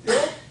इत्युक्ते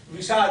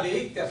विषादे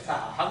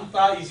इत्यर्थः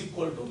हन्ता इस्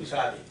इक्वल् टु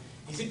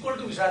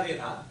विषादे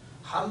न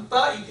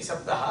हन्ता इति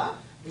शब्दः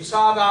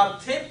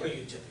विषादार्थे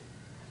प्रयुज्यते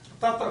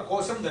तत्र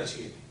कोशं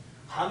दर्शयति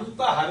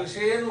हन्त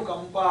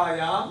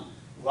हर्षेऽनुकम्पायां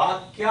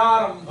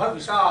वाक्यारम्भ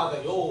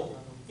विषादयो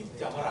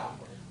इत्यमरः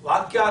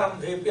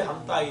वाक्यारम्भेऽपि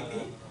हन्ता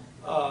इति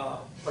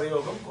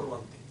प्रयोगं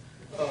कुर्वन्ति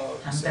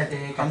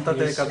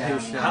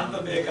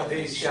हन्तते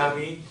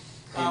कथयिष्यामि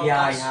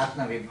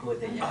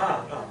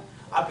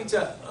अपि च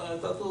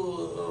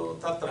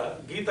तत्र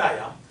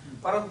गीतायां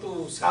परन्तु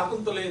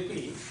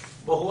शाकुन्तलेऽपि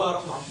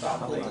बहुवारं हन्ता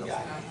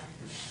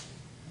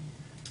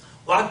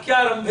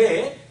वाक्यारम्भे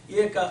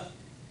एक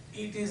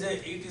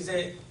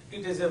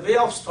it is a way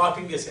of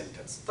starting a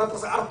sentence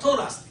तत्र अर्थो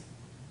नास्ति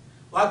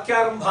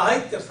वाक्यारम्भः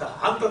इत्यर्थः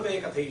हन्तते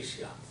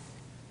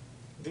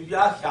कथयिष्यामि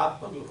दिव्या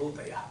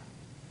ह्यात्मविभूतयः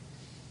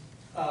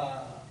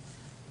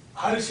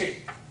हर्षे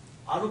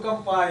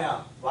अनुकंपायां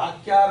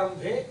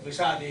वाक्यारम्भे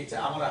विषादे च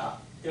अमरः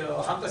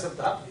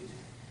हन्तशब्दः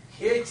प्रयुज्यते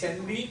हे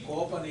चण्डी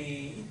कोपने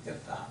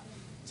इत्यर्थः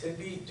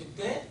चण्डी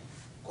इत्युक्ते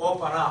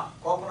कोपना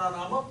कोपना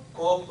नाम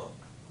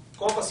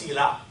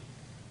कोपशीला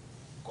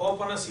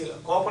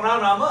कोपना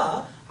नाम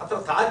अत्र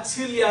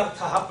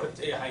ताच्छील्यार्थः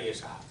प्रत्ययः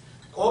एषः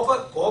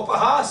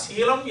कोपः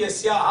शीलं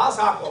यस्याः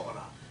सा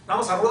कोपना नाम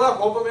सर्वदा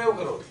कोपमेव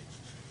करोति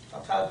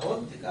तथा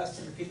भवन्ति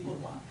काश्चन किं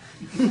कुर्मः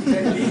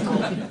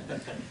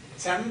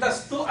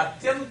चण्डस्तु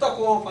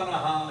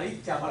अत्यन्तकोपनः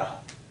इत्यमरः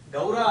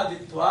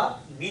गौरादित्वा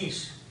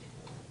नीष्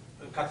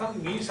कथं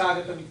नीष्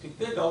आगतम्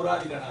इत्युक्ते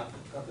गौरादिगणात्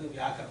तत्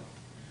व्याकरणम्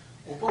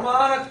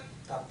उपमान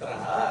तत्र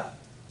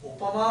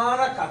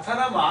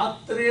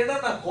उपमानकथनमात्रेण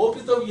न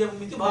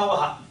कोपितव्यम् इति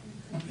भावः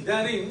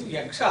इदानीं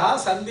यक्षः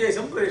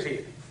सन्देशं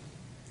प्रेषयति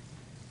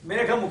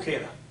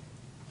मेघमुखेन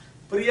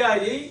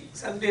प्रियायै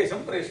सन्देशं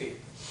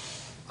प्रेषयति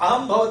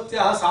अहं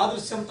भवत्याः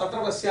सादृश्यं तत्र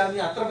पश्यामि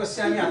अत्र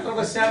पश्यामि अत्र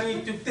पश्यामि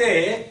इत्युक्ते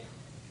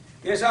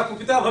एषा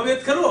कुपिता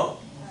भवेत् खलु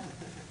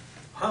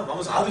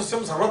मम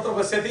सादृश्यं सर्वत्र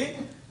पश्यति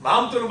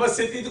मां तु न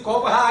पश्यति इति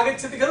कोपः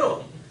आगच्छति खलु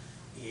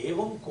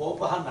एवं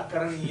कोपः न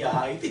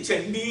करणीयः इति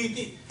चण्डी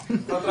इति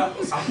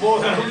तत्र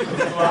सम्बोधनं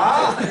कृत्वा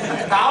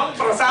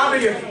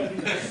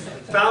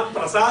तां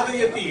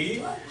प्रसादयति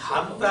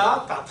हन्ता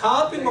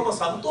तथापि मम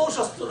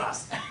सन्तोषस्तु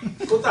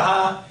नास्ति कुतः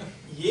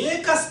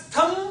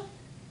एकस्थं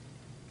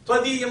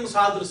त्वदीयं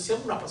सादृश्यं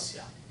न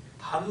पश्यामि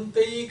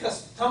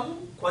हन्तैकस्थं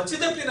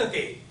क्वचिदपि न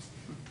ते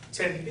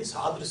चण्डी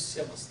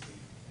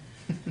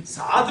सादृश्यमस्ति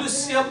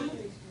सादृश्यं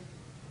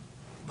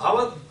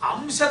भवत्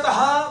अंशतः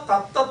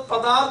तत्तत्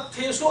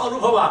पदार्थेषु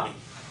अनुभवामि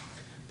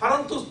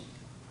परन्तु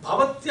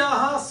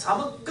भवत्याः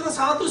समग्र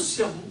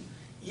सादृश्यं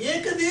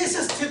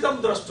एकदेशस्थितं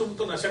द्रष्टुं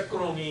तु न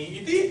शक्नोमि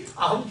इति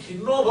अहं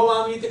खिन्नो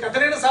भवामि इति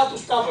कथनेन सा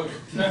तुष्टा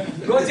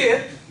भवेत् नो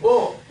चेत् ओ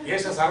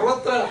एष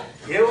सर्वत्र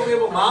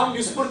एवमेव मां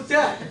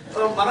विस्मृत्य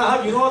मनः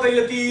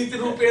विनोदयति इति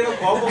रूपेण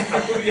कोपं न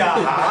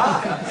कुर्याः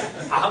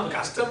अहं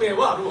कष्टमेव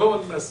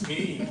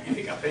अनुभवन्नस्मि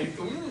इति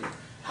कथयितुं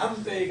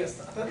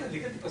हन्तैकस्थं तद्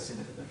लिखति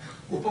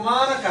पश्यतु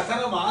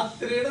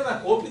उपमानकथनमात्रेण न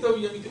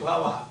कोपितव्यम् इति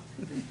भावः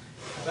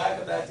कदा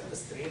कदाचित्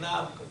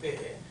स्त्रीणां कृते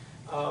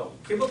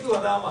किमपि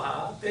वदामः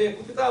ते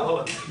कुपिता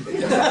भवन्ति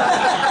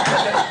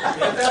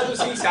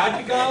एतादृशी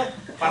शाटिका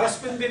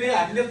परस्मिन् दिने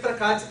अन्यत्र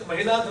काचित्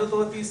महिला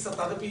धृतवती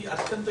तदपि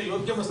अत्यन्तं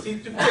योग्यमस्ति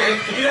इत्युक्ते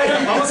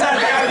मम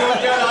शाटिका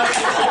योग्या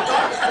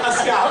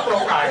अस्याः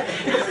प्रोक्ताः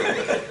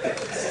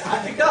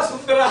शाटिका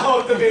सुन्दरा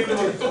वर्तते इति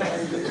वक्तुं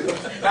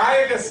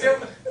नायकस्य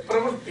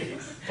प्रवृत्तिः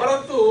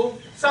परन्तु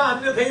सा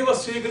अन्यथैव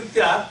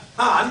स्वीकृत्य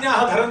अन्याः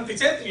धरन्ति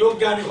चेत्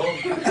योग्यानि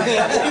भवन्ति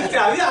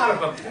इत्यादि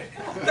आरभन्ते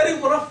तर्हि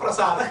पुनः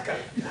प्रसादः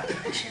करणीयः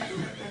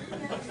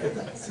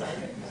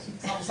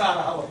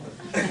संसारः वर्तते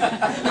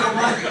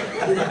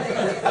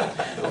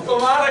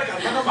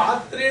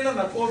उपमानकथनमात्रेण न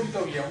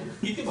कोपितव्यम्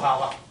इति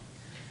भावः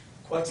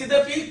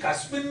क्वचिदपि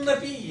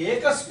कस्मिन्नपि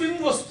एकस्मिन्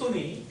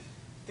वस्तुनि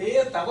ते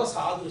तव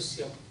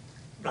सादृश्यं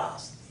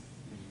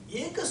नास्ति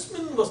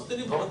एकस्मिन्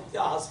वस्तुनि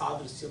भवत्याः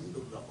सादृश्यं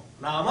दुर्लभं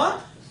नाम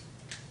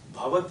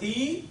भवती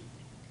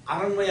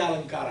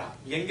अनन्वयालङ्कारः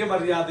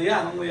व्यङ्ग्यमर्यादया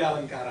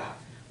अनन्वयालङ्कारः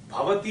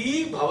भवती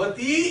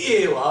भवती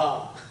एव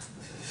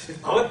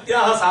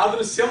भवत्याः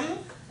सादृश्यं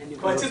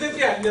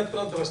क्वचिदपि अन्यत्र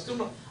द्रष्टुं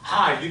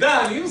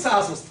इदानीं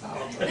सा सुस्था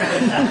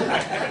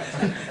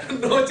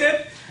नो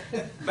चेत्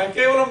न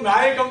केवलं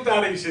नायकं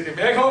ताडयिष्यति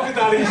मेघमपि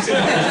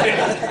ताडयिष्यति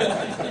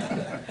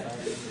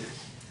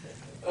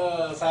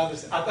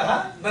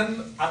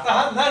अतः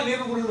न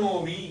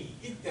निर्वृणोमि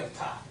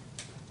इत्यर्थः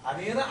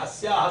अनेन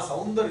अस्याः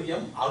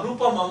सौन्दर्यम्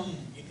अनुपमम्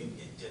इति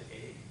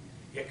व्यज्यते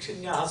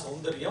यक्षिण्याः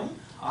सौन्दर्यम्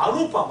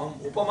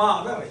अनुपमम्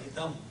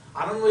उपमानरहितम्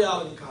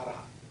अनन्वयालङ्कारः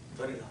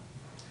ध्वनिना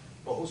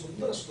बहु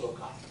सुन्दरः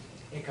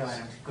श्लोकः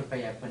एकवारं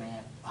कृपया पुनः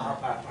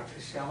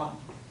पठिष्यामः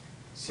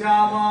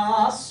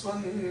श्यामा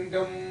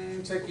स्वङ्गं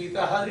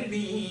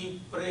चकितहरिणी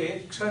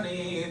प्रेक्षणे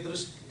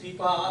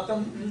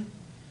दृष्टिपातं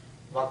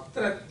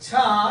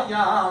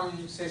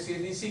वक्त्रच्छायां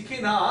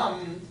शशिनिशिखिनां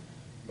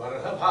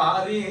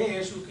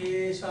बर्हभारेषु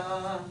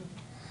केशान्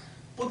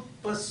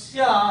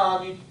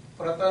उत्पश्यामि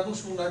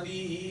प्रतनुषु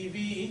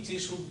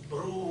नदीवीचिषु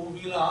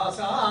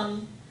भ्रूविलासान्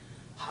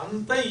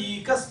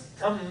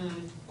हन्तैकस्थं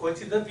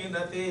क्वचिदपि न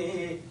ते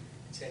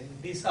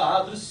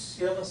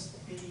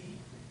चण्डीसादृश्यमस्ति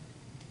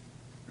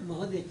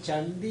महोदय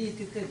चण्डी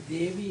इत्युक्ते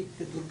देवी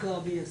दुर्गा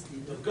अपि अस्ति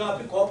दुर्गा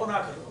अपि कोपना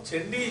खलु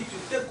चण्डी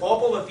इत्युक्ते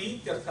कोपवती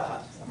इत्यर्थः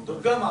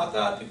दुर्गा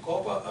माता अपि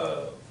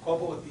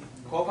कोपवती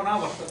कोपना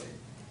वर्तते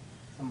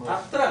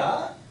तत्र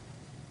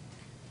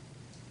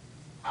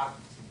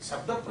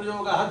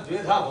शब्दप्रयोगाः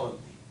द्वेधा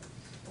भवन्ति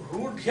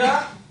रूढ्या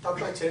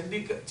तत्र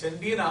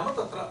चण्डी नाम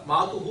तत्र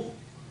मातुः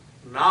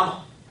नाम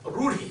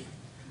रूढी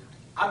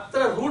अत्र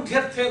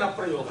रूढ्यर्थे न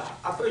प्रयोगः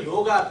अत्र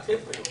योगार्थे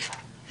प्रयोगः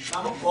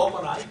नाम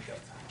कोपना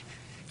इत्यर्थः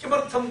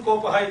किमर्थं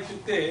कोपः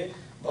इत्युक्ते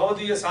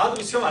भवदीय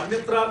सादृश्यम्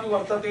अन्यत्रापि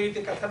वर्तते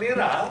इति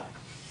कथनेन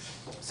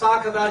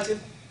सा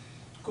कदाचित्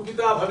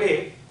कुपिता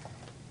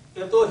भवेत्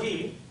यतोहि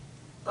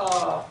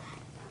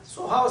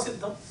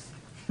स्वभावसिद्धं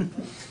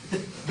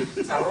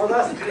सर्वदा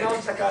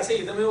स्त्रीणां सकाशे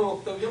इदमेव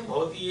वक्तव्यं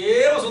भवती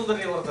एव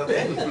सुन्दरी वर्तते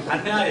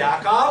अन्या या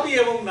कापि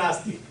एवं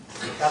नास्ति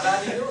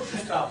तदानीमेव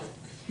तुष्टा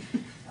भवति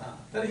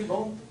तर्हि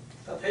भवन्तु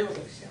तथैव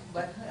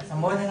करिष्यामि।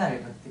 संबोधना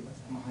विभक्ति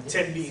महोदय।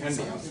 चण्डी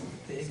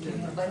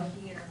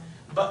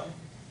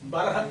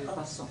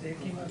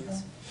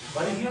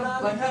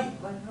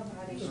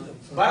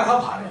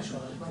बर्हभारेषु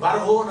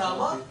बर्हो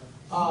नाम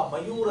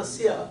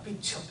मयूरस्य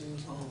पिच्छं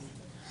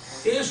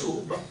तेषु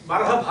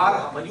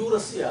बर्हभारः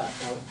मयूरस्य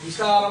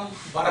विशालं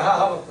बर्हः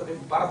वर्तते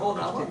बर्हो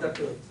नाम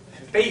दट्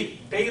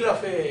टेल्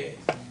आफ् ए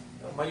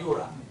मयूर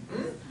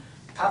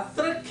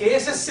तत्र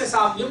केशस्य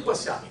साम्यं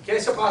पश्यामि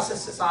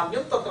केशपाशस्य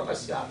साम्यं तत्र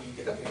पश्यामि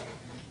इति कथयति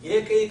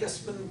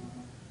एकैकस्मिन्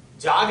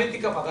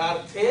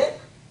जागतिकपदार्थे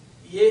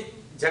ये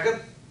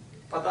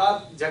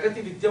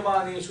जगति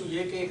विद्यमानेषु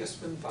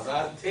एकैकस्मिन्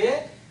पदार्थे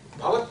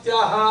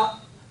भवत्याः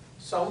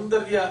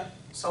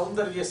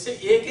सौन्दर्यस्य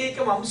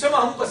एकैकम् अंशम्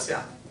अहं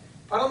पश्यामि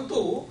परन्तु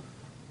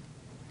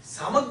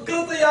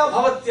समग्रतया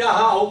भवत्याः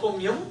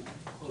औपम्यं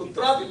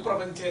कुत्रापि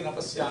प्रपञ्चे न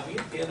पश्यामि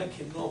तेन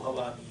खिन्नो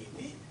भवामि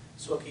इति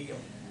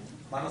स्वकीयं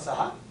मनसः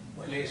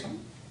क्लेशं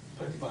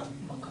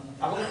प्रतिपादयामि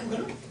अवगतं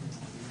खलु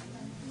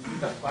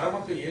इतः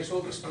परमपि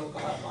एषोऽपि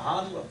श्लोकः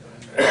महान् वर्तते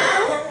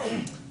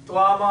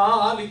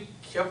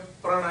त्वामालिख्य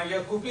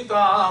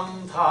प्रणयकुपितां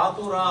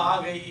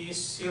धातुरागैः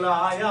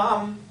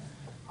शिलायाम्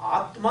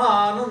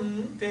आत्मानं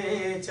ते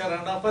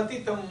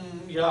चरणपतितं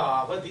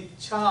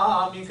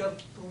यावदिच्छामि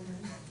कर्तुम्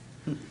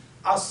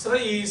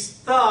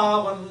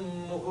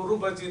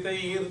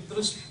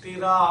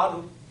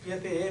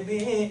आश्रयैस्तावन्मुहुर्भजितैर्दृष्टिरारुप्यते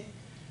मे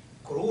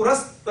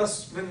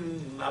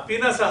क्रूरस्तस्मिन्नपि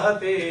न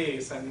सहते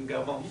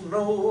संगमं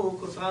नौ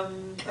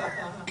कृतान्तः।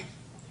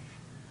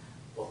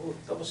 बहु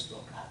उत्तम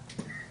श्लोकः।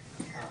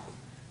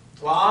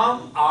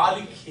 त्वाम्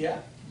आलिख्य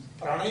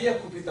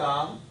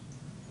प्रणयकुपितां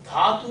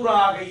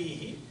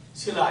धातुरागैः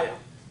शिलायां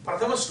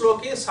प्रथम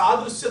श्लोके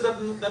सादृश्य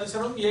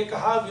दर्शनम्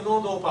एकः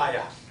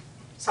विनोदोपायः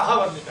सः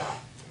वर्णितः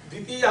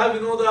द्वितीयः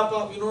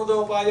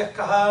विनोदोपायः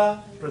कः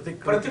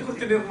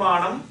प्रतिकृति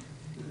निर्माणं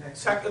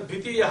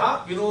द्वितीयः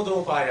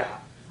विनोदोपायः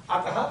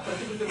अतः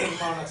प्रतिकृति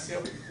निर्माणस्य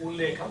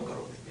उल्लेखं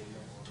करोति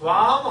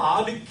त्वाम्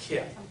आलिख्य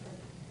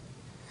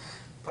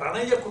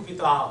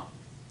प्रणयकुपितां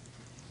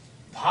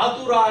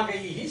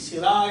धातुरागैः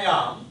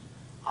शिलायाम्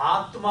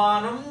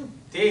आत्मानं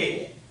ते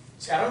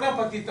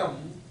चरणपतितं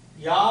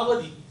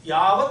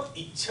यावत्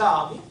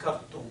इच्छामि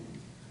कर्तुम्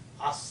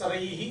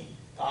आश्रयैः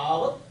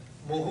तावत्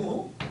मुहुः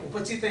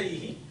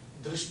उपचितैः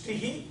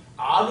दृष्टिः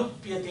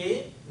आलुप्यते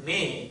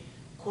मे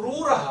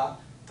क्रूरः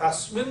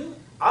तस्मिन्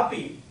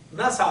अपि न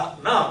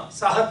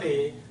सहते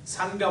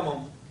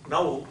संगमं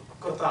नौ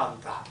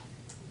कृतान्तः।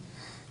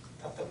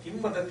 तत्र किं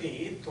वदति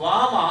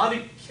त्वाम्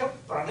आलिख्य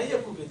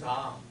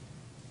प्रणयकुपितां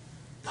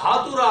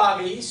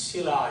धातुरागैः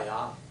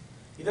शिलायाम्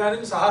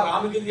इदानीं सः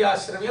रामगिरि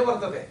आश्रमे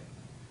वर्तते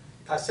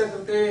तस्य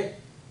कृते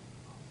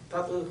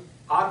तत्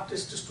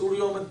आर्टिस्ट्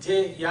स्टूडियो मध्ये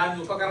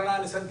यानि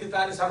उपकरणानि सन्ति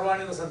तानि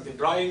सर्वाणि न सन्ति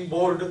ड्राइंग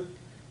बोर्ड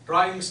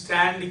ड्राइंग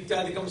स्टैंड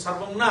इत्यादिकं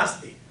सर्वं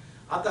नास्ति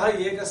अतः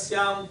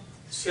एकस्यां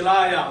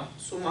शिलायां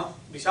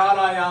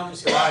विशालायां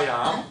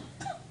शिलायां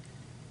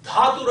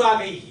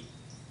धातुरागैः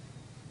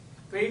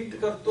पेंट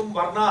कर्तुं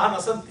वर्णाः न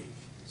सन्ति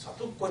स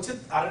तु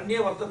क्वचित् अरण्ये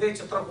वर्तते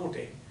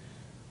चित्रकूटे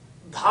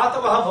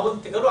धातवः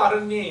भवन्ति खलु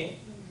अरण्ये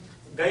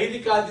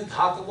गैरिकादि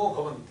धातवो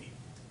भवन्ति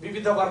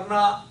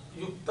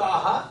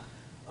विविधवर्णयुक्ताः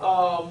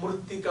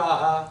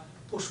मृत्तिकाः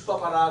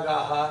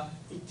पुष्पपरागाः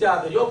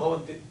इत्यादयो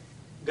भवन्ति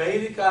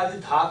गैरिकादि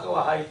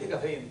धातवः इति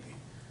कथयन्ति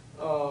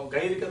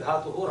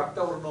गैरिकधातुः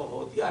रक्तवर्णो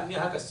भवति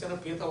अन्यः कश्चन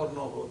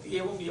पीतवर्णो भवति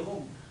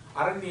एवम्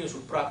अरण्येषु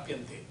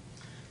प्राप्यन्ते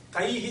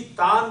तैः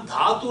तान्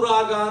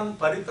धातुरागान्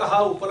परितः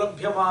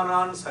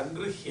उपलभ्यमानान्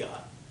संगृह्य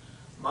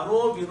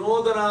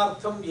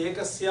मनोविनोदनार्थम्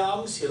एकस्यां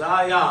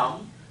शिलायां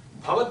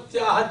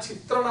भवत्याः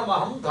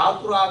चित्रणमहं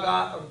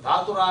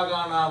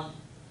धातुरागानां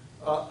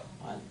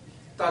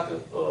तत्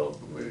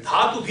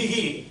धातुभिः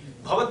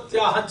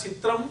भवत्याः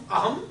चित्रम्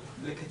अहं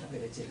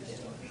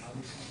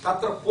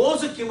तत्र पोज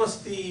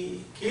किमस्ति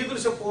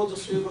कीदृश पोज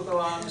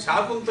स्वीकृतवान्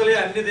शाकुन्तले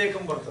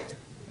अन्यदेकं वर्तते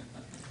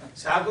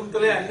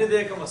शाकुन्तले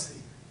अन्यदेकमस्ति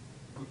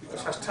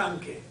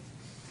षष्ठाङ्के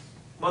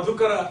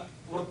मधुकर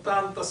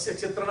वृत्तान्तस्य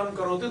चित्रणं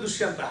करोति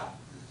दुष्यन्तः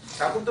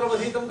शाकुन्तलम्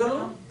अधीतं खलु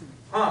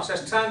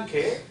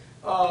षष्ठाङ्के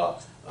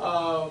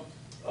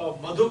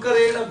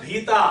मधुकरेण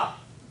भीता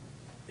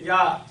या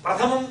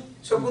प्रथमं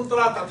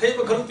शकुन्तला तथैव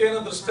खलु तेन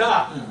दृष्टा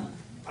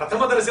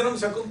प्रथमदर्शनं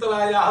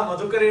शकुन्तलायाः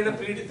मधुकरेण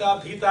पीडिता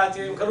भीता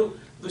चेव खलु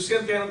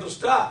दुष्यन्तेन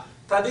दृष्टा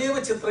तदेव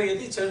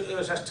चित्रयति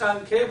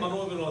षष्ठाङ्के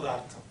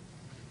मनोविनोदार्थम्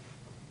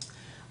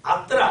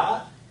अत्र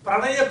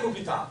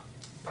प्रणयकुपिता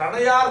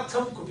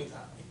प्रणयार्थं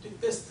कुपिता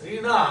इत्युक्ते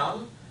स्त्रीणां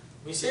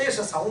विशेष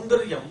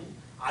सौन्दर्यम्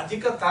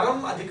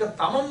अधिकतरम्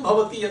अधिकतमं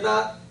भवति यदा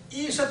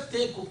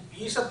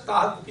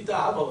ईषत्ताः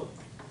कुपिताः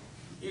भवन्ति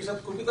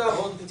ईषत् कुपिताः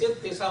भवन्ति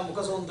चेत् तेषां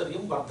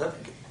मुखसौन्दर्यं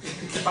वर्धते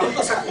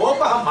परन्तु स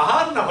कोपः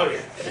महान् न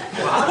भवेत्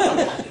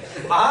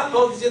महान्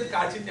भवति चेत्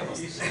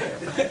काठिन्यमस्ति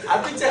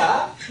अपि च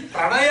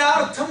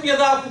प्रणयार्थं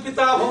यदा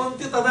कुपिताः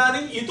भवन्ति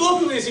तदानीम्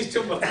इतोपि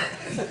वैशिष्ट्यं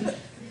वर्तते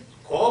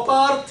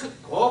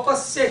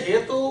कोपस्य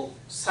हेतु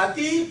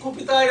सती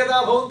कुपिता यदा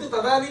भवन्ति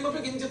तदानीमपि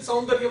किञ्चित्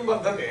सौन्दर्यं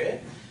वर्धते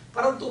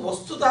परन्तु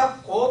वस्तुतः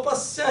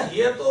कोपस्य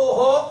हेतोः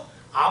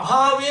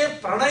अभावे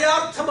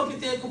प्रणयार्थमपि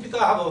ते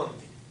कुपिताः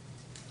भवन्ति।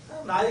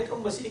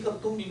 नायकं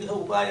वशीकर्तुं विविध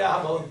उपायाः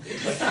भवन्ति,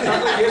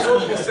 तत्र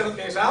एषोऽपि कश्चन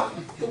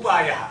तेषाम्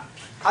उपायः।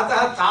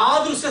 अतः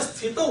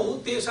तादृशस्थितौ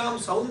तेषां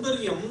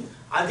सौन्दर्यम्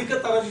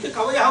अधिकतरमिति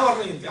कवयः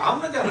वर्णयन्ति, अहं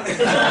न जानामि।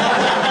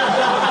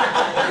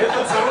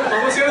 एतत् सर्वं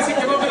मम शिरसि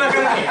किमपि न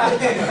करणीयं,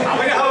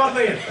 कवयः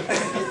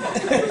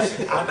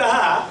वर्णयन्ति। अतः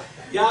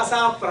या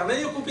सा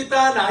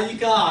प्रणयकुपिता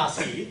नायिका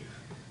आसीत्,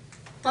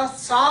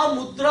 सा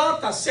मुद्रा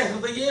तस्य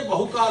हृदये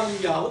बहुकालं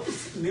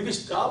यावत्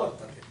निविष्टा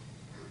वर्तते।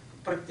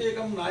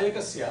 प्रत्येकं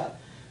नायकस्य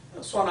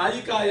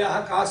स्वनायिकायाः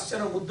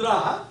काश्चन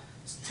मुद्राः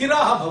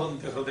स्थिराः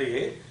भवन्ति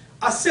हृदये।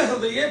 अस्य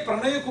हृदये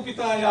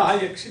प्रणयकुपितायाः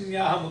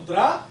यक्षिण्याः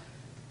मुद्रा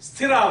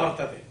स्थिरा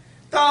वर्तते।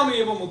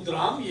 तामेव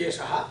मुद्रां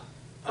एषः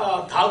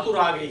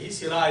धातुरागैः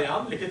शिरायां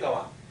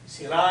लिखितवान्।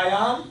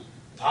 शिरायां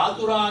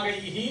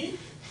धातुरागैः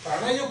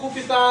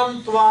प्रणयकुपितां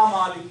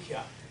त्वामालिख्य,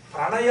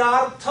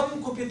 प्रणयार्थं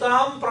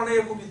कुपितां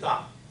प्रणयकुपितां,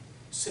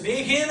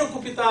 स्नेहेन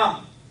कुपितां,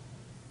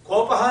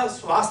 कोपः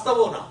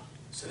वास्तवो न,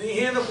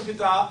 स्नेहेन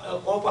कुपिता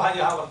कोपः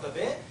यः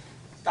वर्तते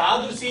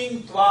तादृशीं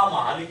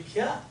त्वामालिख्य।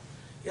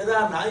 यदा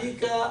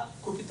नायिका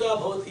कुपिता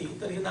भवति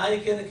तर्हि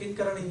नायकेन किं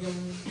करणीयं?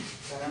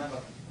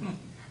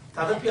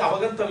 तदपि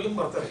अवगन्तव्यं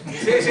वर्तते,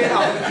 विशेषेण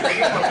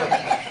अवगन्तव्यं वर्तते।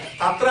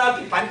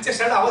 तत्रापि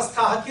पञ्चषड्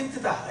अवस्थाः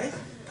चिन्तिताः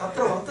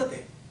तत्र वर्तते।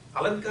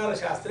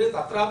 अलङ्कारशास्त्रे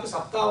तत्रापि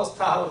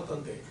सप्तावस्थाः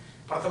वर्तन्ते।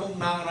 प्रथमं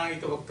नाना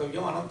इति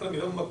वक्तव्यम्, अनन्तरम्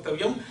इदं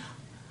वक्तव्यम्,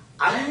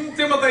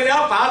 अन्तिमतया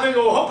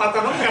पादयोः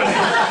पतनं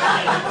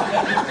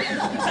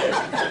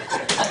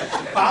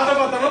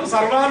पादपतनं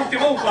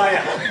सर्वान्तिम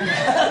उपायः।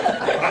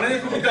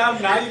 प्रणयकुपितां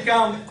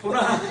नायिकां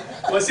पुनः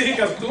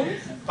वशीकर्तुं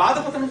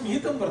पादपतनं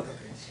विहितं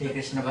वर्तते।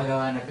 श्रीकृष्ण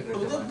भगवान् अपि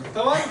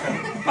कृतवान्,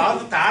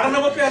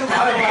 पादताडनमपि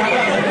अनुभूतवान्,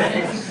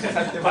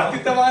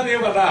 पतितवान्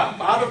एव न,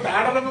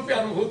 पादताडनमपि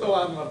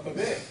अनुभूतवान्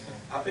वर्तते।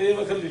 अत एव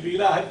खलु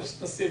लीलाः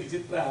कृष्णस्य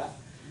विचित्राः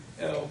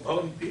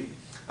भवन्ति।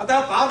 अतः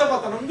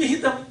पादपतनं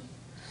विहितम्।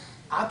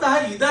 अतः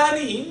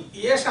इदानीम्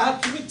एषः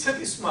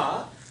किमिच्छति स्म,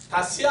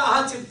 तस्याः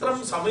चित्रं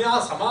समया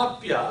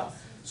समाप्य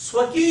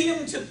स्वकीयं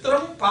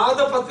चित्रं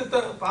पादे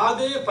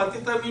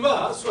पतितमिव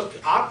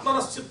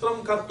आत्मनश्चित्रं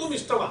कर्तुम्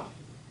इष्टवान्।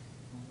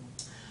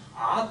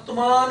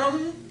 आत्मानं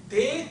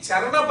ते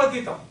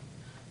चरणपतितं,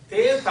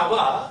 ते तव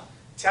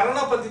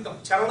चरणपतितं,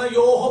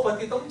 चरणयोः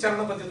पतितं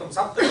चरणपतितं,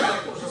 सप्तमी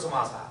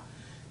तत्पुरुषसमासः।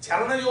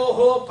 चरणयोः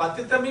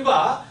पतितमिव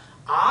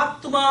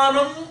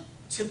आत्मानं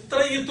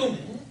चित्रयितुं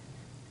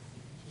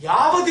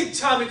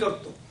यावदिच्छामि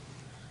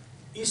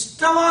कर्तुम्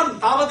इष्टवान्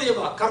तावदेव,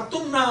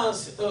 कर्तुं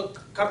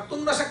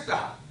न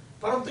शक्तः,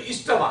 परन्तु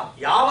इष्टवान्।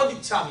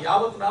 यावदिच्छामि,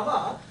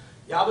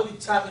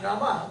 यावदिच्छामि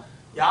नाम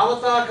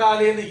यावता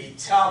कालेन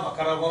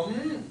इच्छामकरवम्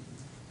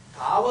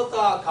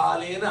तावता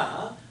कालेन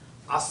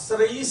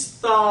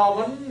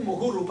आश्रयिस्तावन्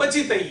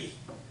मुहुरुपचितैः।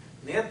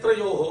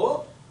 नेत्रयोः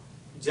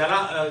जल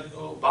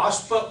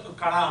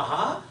बाष्पकणाः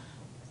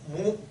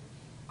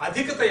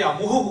अधिकतया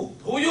मुहुः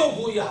भूयो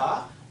भूयः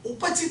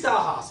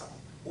उपचिताः आसन्।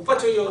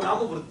 उपचयो नाम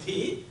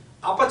वृद्धिः,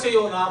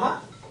 अपचयो नाम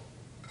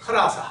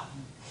ह्रासः।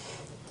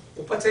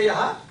 उपचयः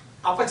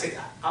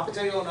अपचयः,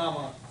 अपचयो नाम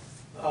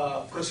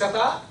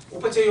पृषता,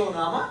 उपचयो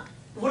नाम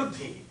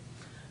वृद्धिः।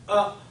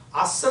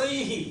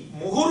 आश्रयैः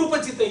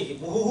मुहुरुपचितैः,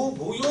 मुहुः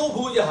भूयो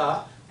भूयः,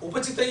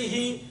 उपचितैः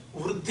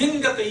वृद्धिं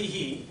गतैः,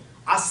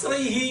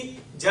 आश्रयैः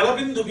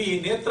जलबिन्दुभिः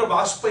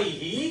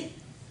नेत्रबाष्पैः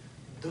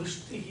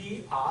दृष्टिः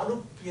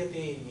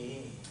आलुप्यते मे।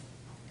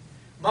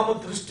 मम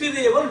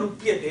दृष्टिरेव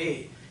लुप्यते।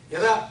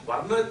 यदा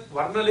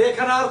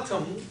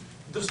वर्णलेखनार्थं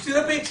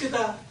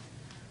दृष्टिरपेक्षिता।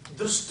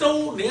 दृष्टौ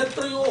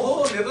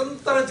नेत्रयोः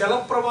निरन्तर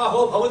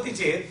जलप्रवाहो भवति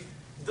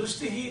चेत्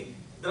दृष्टिः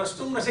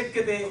द्रष्टुं न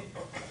शक्यते।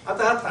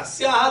 अतः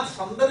तस्याः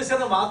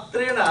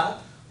सन्दर्शनमात्रेण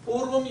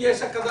पूर्वं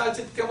एष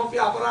कदाचित् किमपि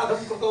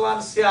अपराधं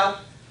कृतवान् स्यात्,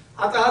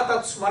 अतः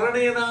तत्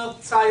स्मरणेन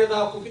सा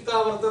यदा कुपिता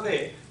वर्तते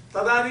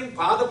तदानीं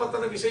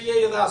पादपतनविषये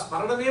यदा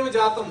स्मरणमेव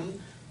जातं,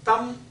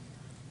 तं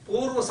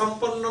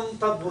पूर्वसम्पन्नं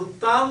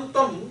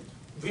तद्वृत्तान्तं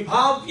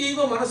विभाव्यैव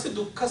मनसि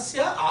दुःखस्य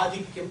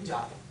आधिक्यं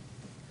जातम्।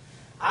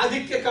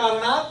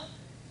 आधिक्यकारणात्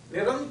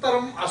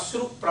निरन्तरम्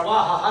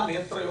अश्रुप्रवाहः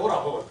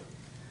नेत्रयोरभवत्।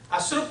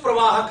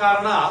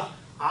 अश्रुप्रवाहकारणात्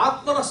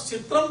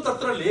आत्मनश्चित्रं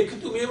तत्र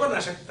लेखितुमेव न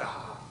शक्तः।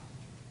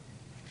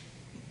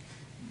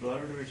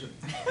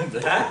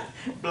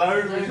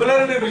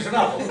 ब्लर्ड विजन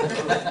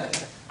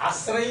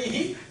आश्रयैः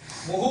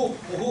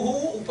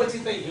मुहुः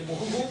उपचितैः,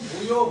 मुहुः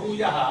भूयो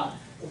भूयः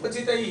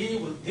उपचितैः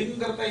वृद्धिं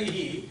गतैः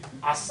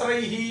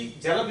आश्रयैः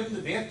जलबिन्दु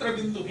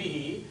नेत्रबिन्दुभिः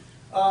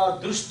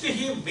दृष्टिः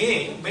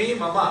मे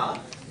मम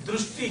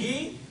दृष्टिः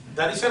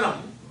दर्शनं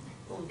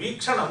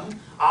वीक्षणम्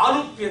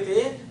आलुप्यते,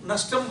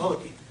 नष्टं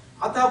भवति।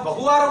 अतः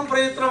बहुवारं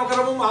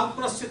प्रयत्नमकरवम्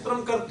आत्मनश्चित्रं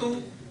कर्तुं,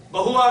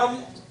 बहुवारं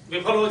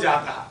विफलो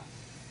जातः।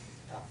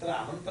 तत्र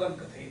अनन्तरं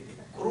कथयति,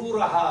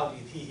 क्रूरः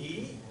विधिः,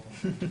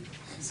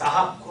 सः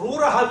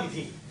क्रूरः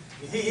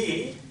विधिः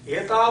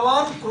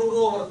एतावान्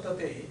क्रूरो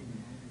वर्तते,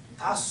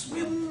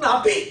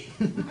 तस्मिन्नपि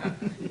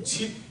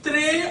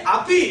चित्रे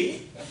अपि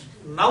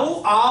नौ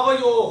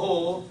आवयोः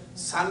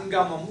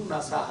संगमं न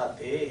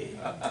सहते।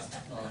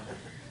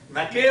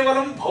 न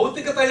केवलं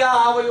भौतिकतया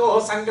आवयोः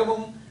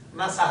संगमं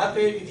न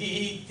सहते विधिः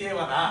इत्येव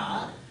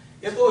न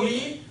यतोहि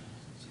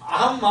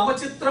अहं मम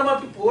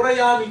चित्रमपि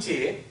पूरयामि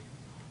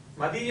चेत्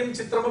मदीयं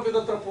चित्रमपि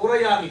तत्र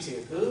पूरयामि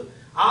चेत्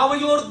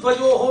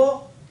आवयोर्द्वयोः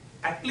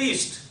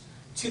अट्लीस्ट्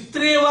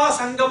चित्रे वा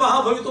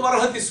संगमः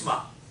भवितुमर्हति स्म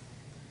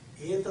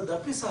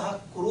एतदपि सः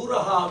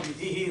क्रूरः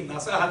विधिः न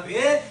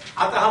सहते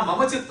अतः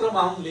मम चित्रम्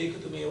अहं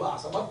लेखितुमेव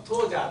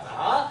असमर्थो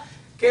जातः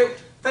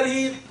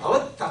तर्हि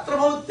तत्र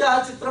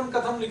भवत्याः चित्रं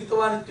कथं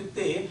लिखितवान्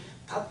इत्युक्ते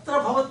तत्र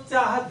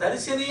भवत्याः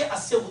दर्शने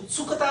अस्य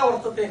उत्सुकता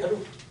वर्तते खलु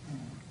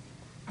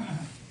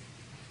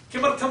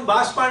किमर्थं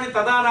बाष्पाणि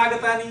तदा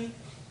नागतानि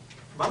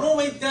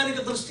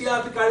मनोवैज्ञानिकदृष्ट्या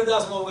अपि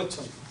कालिदासम्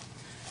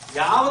अवगच्छन्तु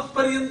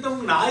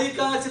यावत्पर्यन्तं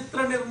नायिका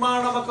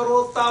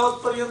चित्रनिर्माणमकरोत्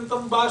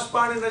तावत्पर्यन्तं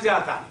बाष्पाणि न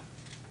जातानि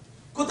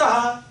कुतः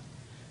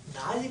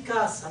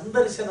नायिका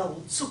संदर्शन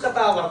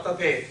उत्सुकता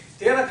वर्तते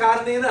तेन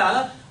कारणेन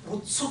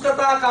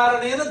उत्सुकता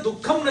कारणेन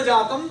दुःखं न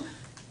जातम्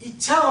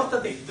इच्छा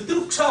वर्तते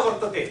दिदृक्षा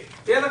वर्तते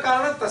तेन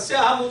कारणेन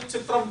तस्याः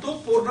चित्रं तु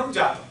पूर्णं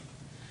जातम्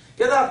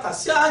यदा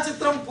तस्याः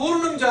चित्रं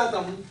पूर्णं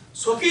जातं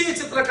स्वकीय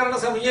चित्रकरण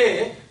समये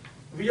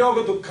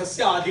वियोग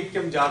दुःखस्य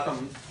आधिक्यं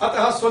जातम्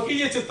अतः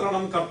स्वकीय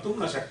चित्रणं कर्तुं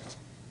न शक्तम्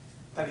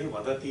तर्हि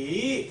वदति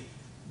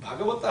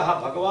भगवतः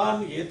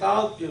भगवान्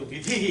एतावत्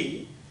विधिः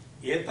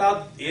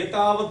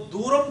एतावत्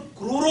दूरं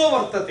क्रूरो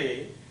वर्तते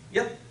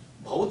यत्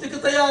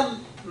भौतिकतया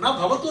न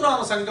भवतु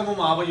नाम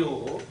संगमम्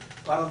आवयोः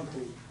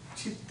परन्तु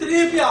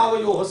चित्रेपि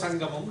आवयोः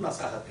संगमं न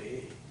सहते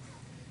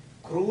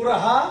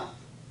क्रूरः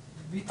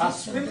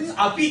तस्मिन्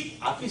अपि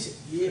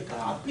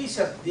अपि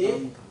शब्दे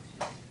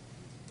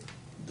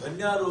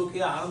ध्वन्यालोके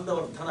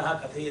आनन्दवर्धनः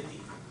कथयति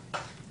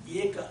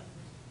एक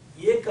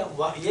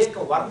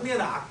वर्णेन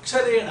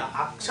अक्षरेण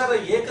अक्षर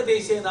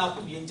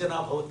एकदेशेनापि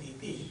व्यञ्जना भवति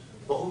इति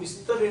बहु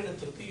विस्तरेण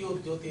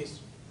तृतीयोद्योते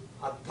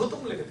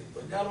अद्भुतं लिखति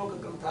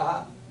ध्वन्यालोकग्रन्थः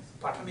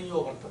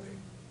पठनीयो वर्तते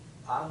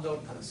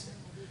आनन्दवर्धनस्य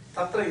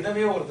तत्र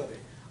इदमेव वर्तते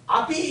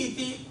अपि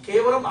इति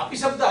केवलम् अपि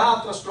शब्दः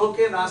अत्र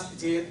श्लोके नास्ति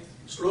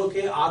चेत्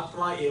श्लोके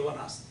आत्मा एव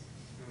नास्ति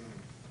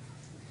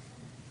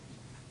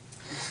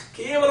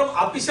केवलम्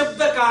अपि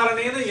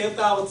शब्दकारणेन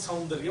एतावत्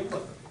सौन्दर्यं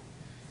वर्तते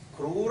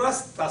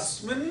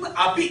क्रूरस्तस्मिन्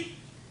अपि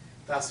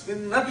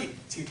तस्मिन्नपि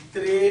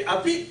चित्रे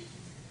अपि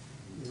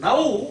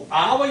नौ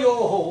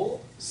आवयोः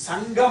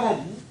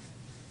संगमं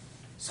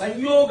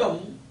संयोगं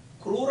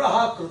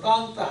क्रूरः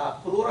कृतान्तः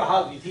क्रूरः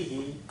विधिः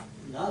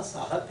न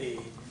सहते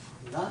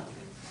न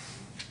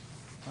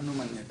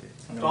अनुमन्यते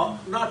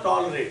न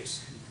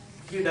tolerates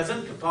he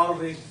doesn't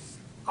tolerate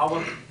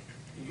our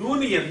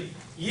union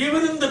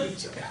even in the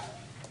picture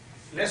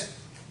less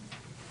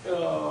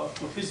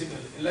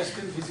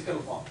in physical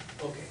form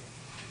okay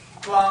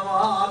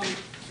tvamami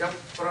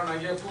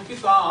pranaya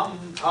kukitam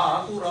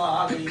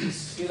dhaturagais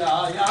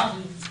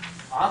silayam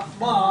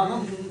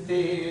आत्मानं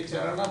ते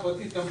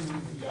चरणपतितं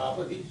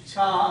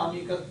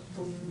यावदिच्छामि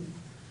कर्तुम्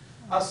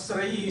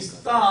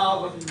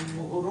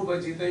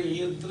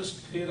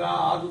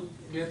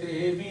आश्रयैस्तावन्मुहुर्भजितैर्दृष्टिरारुप्यते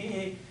मे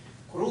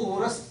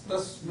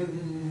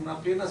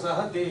क्रूरस्तस्मिन्नपि न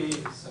सहते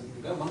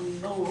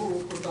संगमन्नौ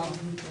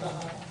कृतान्तः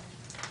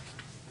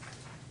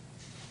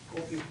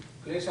कोऽपि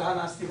क्लेशः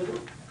नास्ति खलु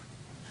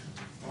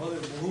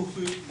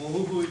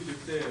मुहुः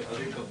इत्युक्ते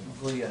अधिकं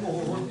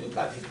मुहुः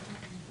इत्युक्ते अधिकं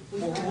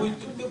मुहुः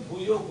इत्युक्ते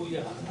भूयो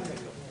भूयः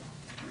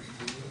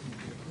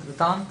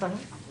कृतान्तः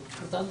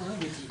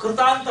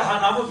कृतान्तः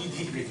नाम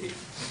विधि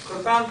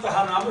कृतान्तः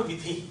नाम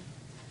विधि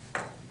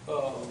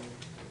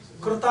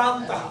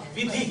कृतान्तः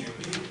विधि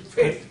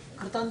फेट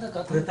कृतान्त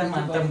कृतम्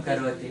अन्तं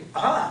करोति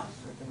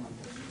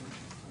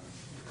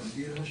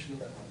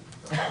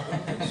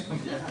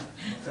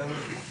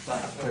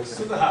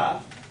वस्तुतः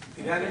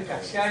इदानीं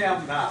कक्ष्यायां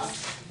न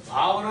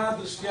भावना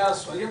दृष्ट्या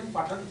स्वयं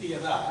पठन्ति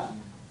यदा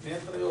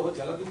नेत्रयोः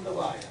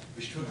जलबिन्दवः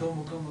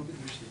विश्वतोमुखमपि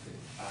दृश्यते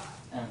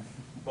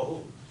बहु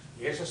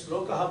एष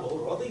श्लोकः बहु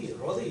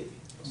रोदयति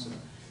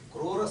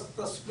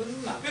क्रूरस्तस्मिन्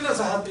अपि न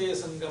सहते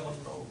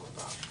संगमन्नौ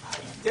कृतान्तः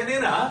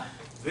इत्यनेन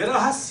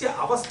विरहस्य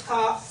अवस्था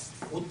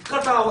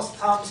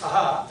उत्कटावस्थां सः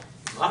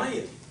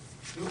ध्वनयति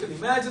you can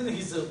imagine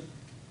his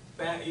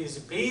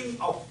pain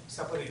of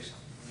separation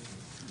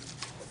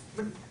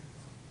but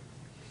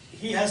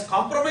he has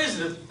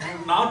compromised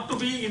not to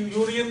be in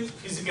union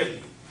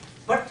physically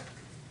but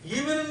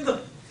even in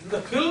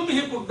the film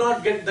he could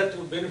not get that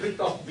benefit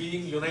of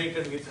being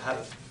united with her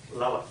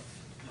lover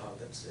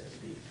that's a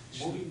very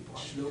moving point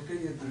श्लोके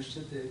यद्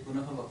दृश्यते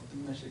पुनः वक्तुं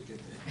न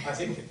शक्यते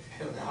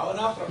अशक्यते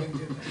भावना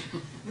प्रपञ्चते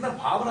न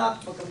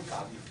भावनात्मकं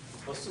काव्यं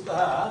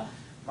वस्तुतः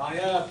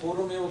माया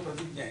पूर्वमेव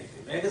प्रतिज्ञायते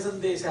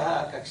मेघसन्देशः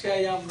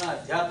कक्ष्यायां न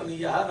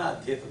अध्यापनीयः न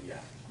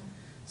अध्येतव्यः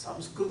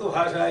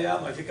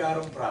संस्कृतभाषायाम्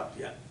अधिकारं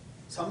प्राप्य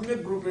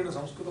सम्यक् रूपेण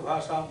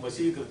संस्कृतभाषां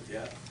वशीकृत्य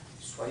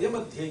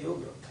स्वयमध्येयो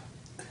ग्रन्थः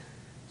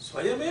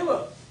स्वयमेव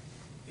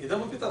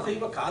इदमपि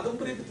तथैव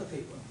कादम्बरी अपि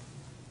तथैव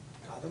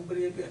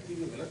कादम्बरी अपि अतीव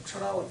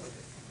विलक्षणा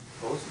वर्तते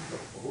बहु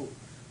सुन्दरं बहु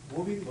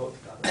मूविङ्ग् भवति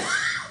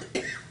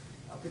कादम्बरी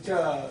अपि च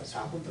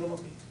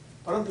शाकुन्तलमपि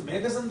परन्तु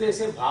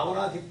मेघसन्देशे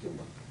भावनाधिक्यं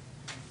वर्तते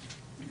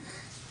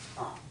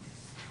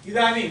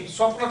इदानीं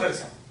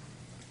स्वप्नदर्शनं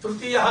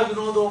तृतीयः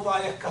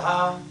विनोदोपायः कः?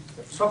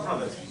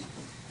 स्वप्नदर्शी।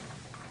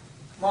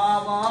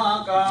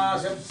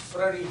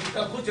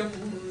 मामाकाशप्रणिहितभुजं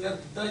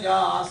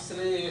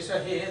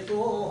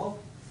निर्दयाश्लेषहेतोः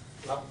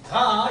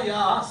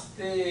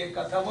लब्धायास्ते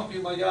कथमपि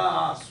मया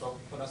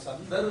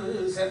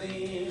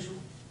स्वप्नसन्दर्शनेषु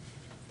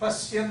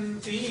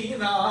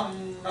पश्यन्तीनां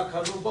न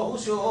खलु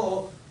बहुशो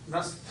न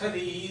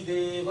स्थली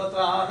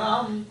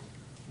देवतानां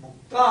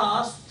मुक्ता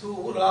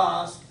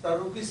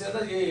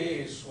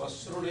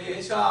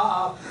स्थूलास्तरुकिसलयेष्वश्रुलेशाः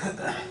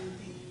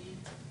पतन्ति।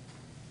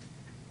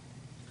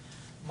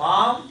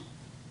 माम्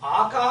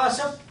आकाश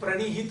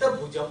प्रणिहित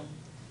भुजं,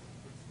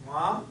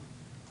 माम्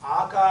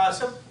आकाश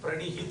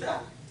प्रणिहित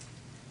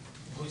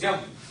भुजं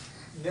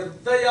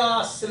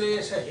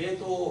निर्दयाश्लेष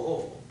हेतोः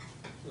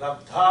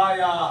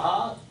लब्धायाः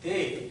ते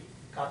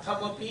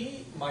कथमपि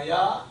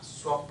मया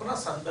स्वप्न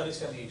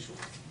संदर्शनेषु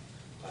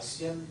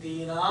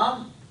पश्यन्तीनां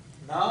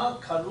न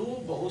खलु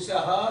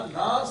बहुशः न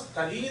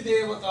स्थली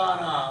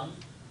देवतानां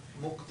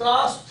मुक्ता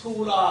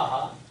स्थूलाः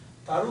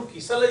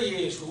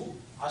तरुकिसलयेषु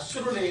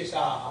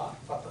अश्रुलेशाः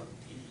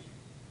पतन्ति।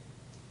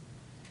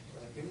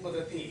 किं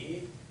वदति?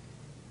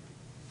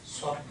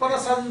 स्वप्न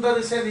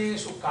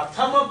संदर्शनेषु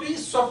कथमपि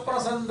स्वप्न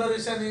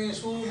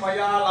संदर्शनेषु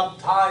मया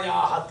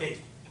लब्धायाः ते।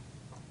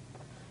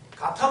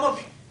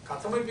 कथमपि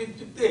कथमपि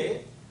इत्युक्ते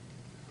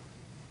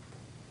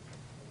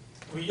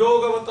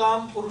वियोगवतां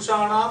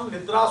पुरुषाणां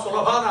निद्रा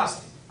सुलभा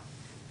नास्ति।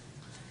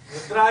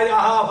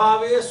 निद्रायाः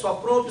अभावे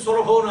स्वप्नोऽपि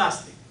सुलभो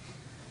नास्ति।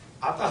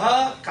 अतः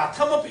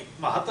कथमपि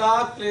महता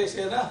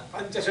क्लेशेन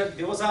 5-6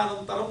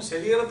 दिवसानन्तरं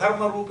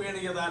शरीरधर्मरूपेण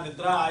यदा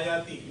निद्रा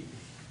आयाति,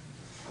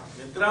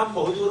 निद्रां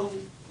बहुदूरं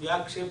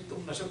व्याक्षेप्तुं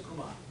न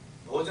शक्नुमः,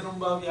 भोजनं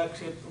वा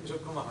व्याक्षेप्तुं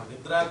शक्नुमः।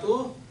 निद्रा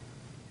तु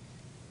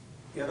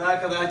यदा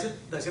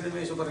कदाचित् 10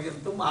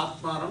 निमेषपर्यन्तम्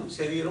आत्मानं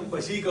शरीरं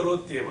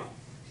वशीकरोत्येव।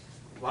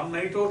 1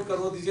 नाइट आउट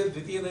करोति चेत्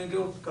द्वितीय नाइट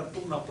आउट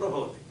कर्तुं न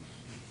प्रभवति,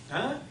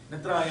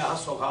 निद्रायाः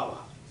स्वभावः।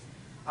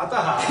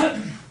 अतः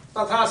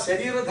तथा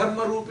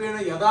शरीरधर्मरूपेण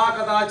यदा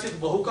कदाचित्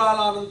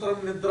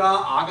बहुकालानन्तरं निद्रा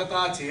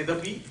आगता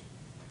चेदपि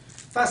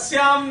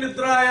तस्यां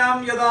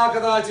निद्रायां यदा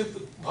कदाचित्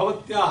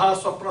भवत्याः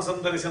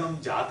स्वप्नसन्दर्शनं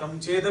जातं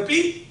चेदपि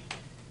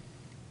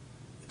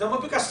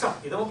इदमपि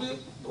कष्टम्, इदमपि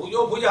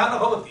भूयो भूयः न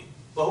भवति,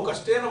 बहु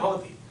कष्टेन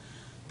भवति।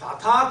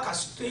 तथा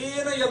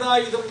कष्टेन यदा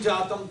इदं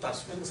जातं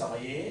तस्मिन्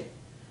समये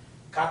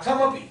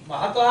कथमपि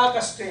महता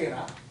कष्टेन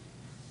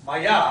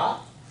मया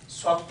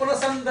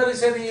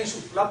स्वप्नसन्दर्शनेषु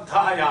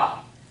लब्धायाः,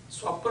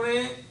 स्वप्ने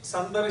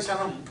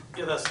संदर्शनं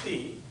यदस्ति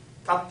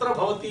तत्र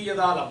भवती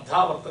यदा लब्धा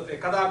वर्तते,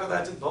 कदा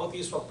कदाचित्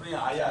भवती स्वप्ने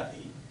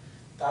आयाति,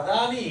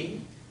 तदानीं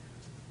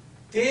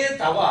ते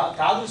तव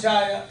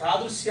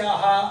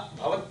तादृश्याः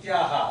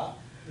भवत्याः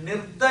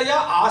निर्दय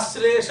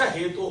आश्लेष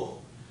हेतोः,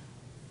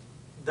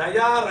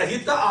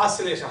 दयारहित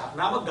आश्लेषः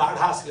नाम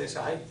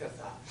गाढाश्लेषः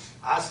इत्यर्थः।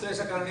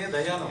 आश्लेषकरणे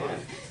दया न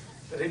भवति,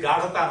 तर्हि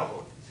गाढता न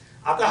भवति।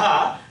 अतः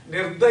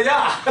निर्दय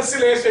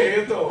आश्लेष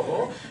हेतोः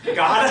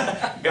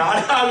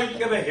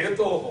गाढालिङ्गन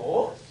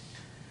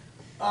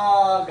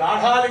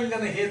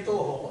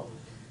हेतोः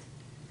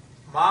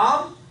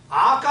माम्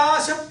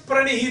आकाश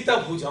प्रणिहित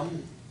भुजम्,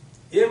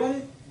 एवं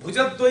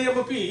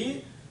भुजद्वयमपि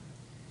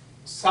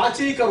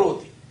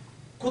साचीकरोति।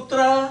 कुत्र?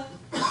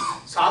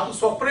 सा तु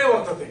स्वप्ने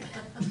वर्तते,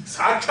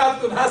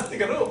 साक्षात् तु नास्ति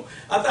खलु।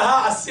 अतः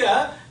अस्य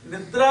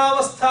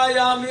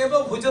निद्रावस्थायामेव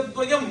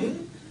भुजद्वयम्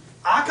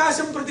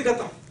आकाशं प्रति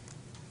गतम्।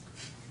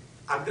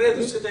 अग्रे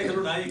दृश्यते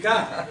खलु नायिका,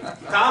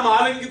 ताम्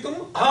आलिङ्गितुं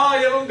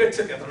एवं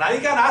गच्छति। अत्र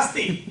नायिका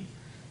नास्ति,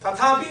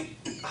 तथापि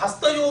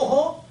हस्तयोः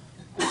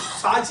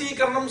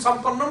साचीकरणं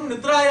सम्पन्नं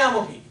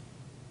निद्रायामपि।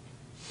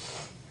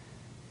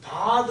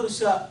 तादृश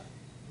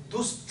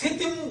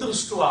दुस्थितिं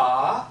दृष्ट्वा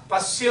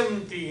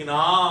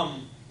पश्यन्तीनां,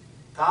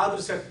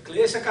 तादृश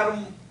क्लेशकरं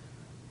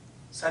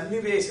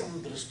सन्निवेशं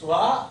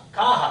दृष्ट्वा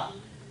काः?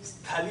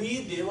 स्थली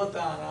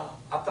देवतानां।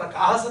 अत्र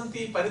काः सन्ति?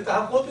 परितः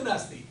कोऽपि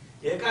नास्ति,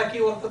 एकाकी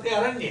वर्तते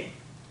अरण्ये।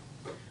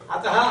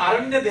 अतः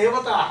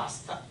अरण्यदेवताः,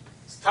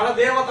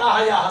 स्थलदेवताः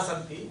याः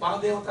सन्ति,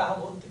 वनदेवताः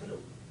भवन्ति खलु,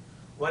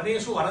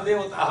 वनेषु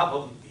वनदेवताः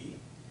भवन्ति।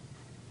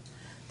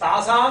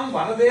 तासां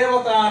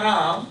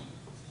वनदेवतानां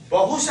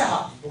बहुशः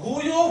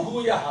भूयो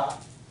भूयः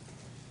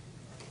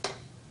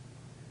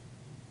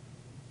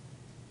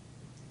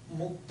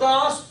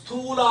मुक्ताः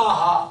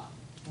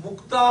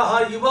मुक्ताः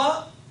इव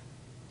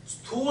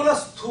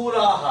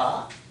स्थूलाः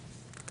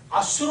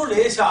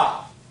अश्रुलेशाः,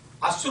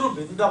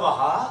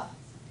 अश्रुबिन्दवः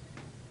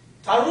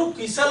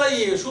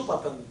तरुकिसलयेषु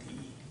पतन्ति।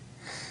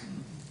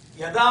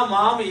 यदा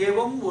माम्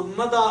एवं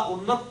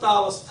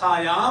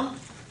उन्मत्तावस्थायां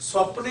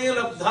स्वप्ने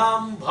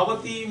लब्धां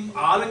भवतीम्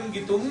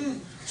आलिङ्गितुं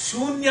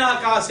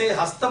शून्याकाशे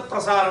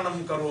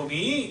हस्तप्रसारणं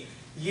करोमि,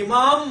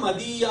 इमां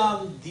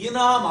मदीयां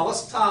दीनाम्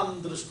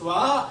अवस्थां दृष्ट्वा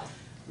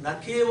न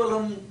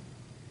केवलम्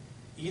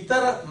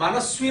इतर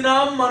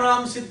मनस्विनां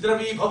मनांसि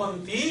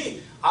द्रवीभवन्ति,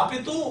 अपि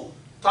तु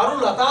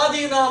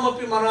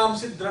तरुलतादीनामपि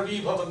मनांसि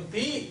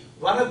द्रवीभवन्ति,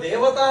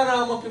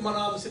 वनदेवतानामपि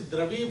मनांसि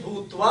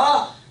द्रवीभूत्वा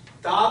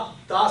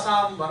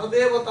तासां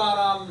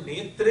वनदेवतानां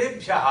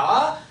नेत्रेभ्यः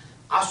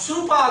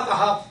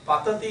अश्रुपातः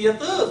पतति,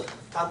 यत्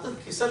तत्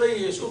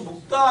किसलयेषु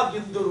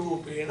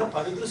मुक्ताबिन्दुरूपेण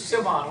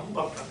परिदृश्यमानं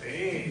वर्तते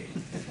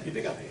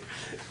इति कथयति।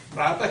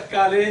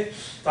 प्रातःकाले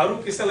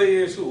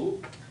तरुकिसलयेषु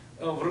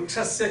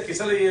वृक्षस्य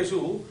किसलयेषु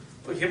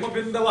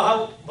हिमबिन्दवः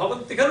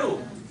भवन्ति खलु,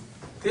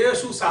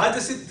 तेषु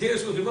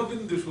सहजसिद्धेषु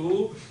हिमबिन्दुषु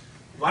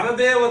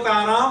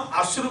वनदेवतानाम्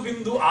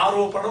अश्रुबिन्दु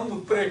आरोपणम्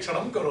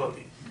उत्प्रेक्षणं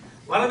करोति।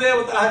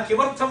 वनदेवताः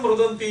किमर्थं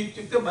रुदन्ति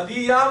इत्युक्ते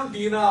मदीयां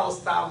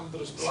दीनावस्थां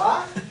दृष्ट्वा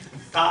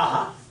ताः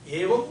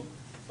एवं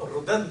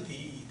रुदन्ति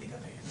इति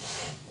कथयति।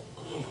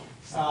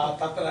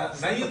 तत्र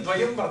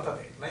नयद्वयं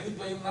वर्तते।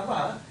 नयद्वयं नाम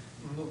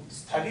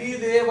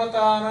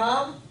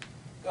स्थलीदेवतानां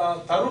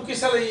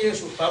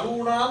तरुकिसलयेषु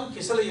तरूणां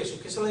किसलयेषु,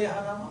 किसलयः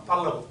नाम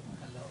पल्लवः,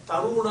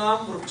 तरूणां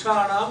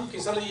वृक्षाणां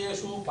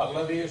किसलयेषु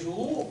पल्लवेषु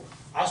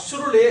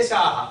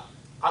अश्रुलेशाः,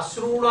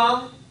 अश्रूणां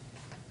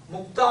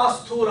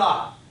मुक्तास्थूलाः,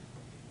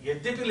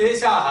 यद्यपि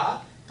लेशाः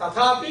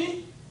तथापि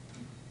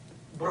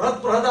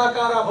बृहत्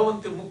बृहदाकाराः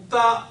भवन्ति।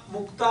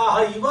 मुक्ताः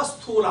इव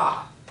स्थूलाः,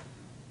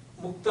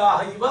 मुक्ताः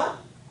इव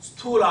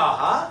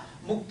स्थूलाः,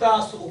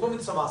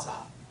 उपमितसमासः,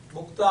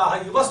 मुक्ताः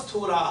इव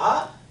स्थूलाः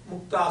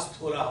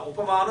मुक्तास्थूलाः,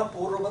 उपमान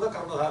पूर्वपद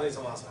कर्मधारय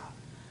समासः,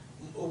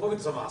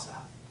 उपमितसमासः।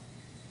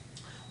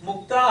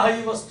 मुक्ताः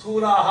इव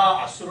स्थूलाः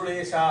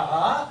अश्रुलेशाः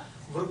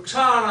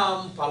वृक्षाणां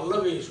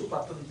पल्लवेषु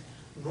पतन्ति,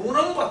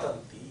 नूनं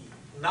पतन्ति,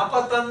 न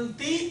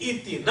पतन्ति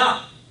इति न,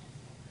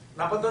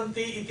 न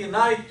पतन्ति इति न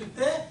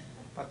इत्युक्ते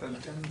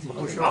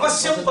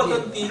अवश्यं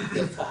पतन्ति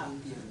इत्यर्थः।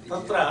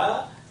 तत्र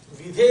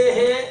विधेः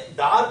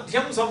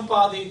दार्ढ्यं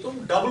सम्पादयितुं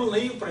डबल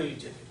नैव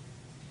प्रयुज्यते।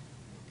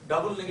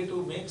 Double negative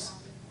makes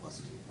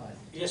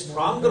a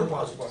stronger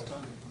positive,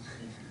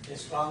 a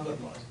stronger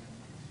positive.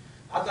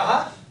 अतः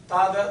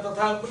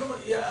तथा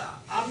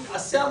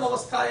अस्याम्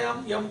अवस्थायां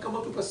यं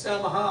कमपि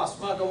पश्यामः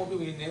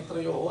अस्माकमपि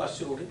नेत्रयोः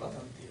अश्रूणि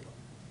पतन्ति एव।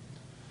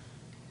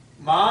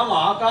 माम्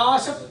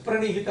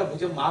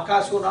आकाशप्रणिहितभुजम्,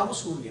 आकाशो नाम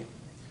शून्यं,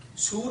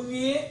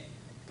 शून्ये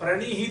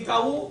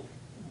प्रणिहितौ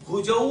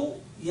भुजौ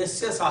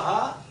यस्य सः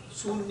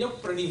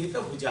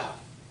शून्यप्रणिहितभुजः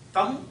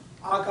तम्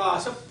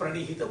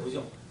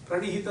आकाशप्रणिहितभुजं,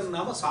 प्रणिहितं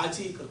नाम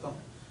साचीकृतं।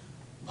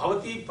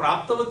 भवती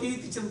प्राप्तवती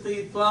इति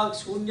चिन्तयित्वा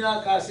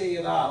शून्याकाशे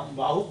यदा अहं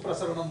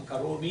बाहुप्रसरणं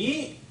करोमि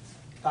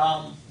तां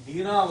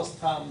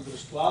दीनावस्थां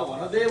दृष्ट्वा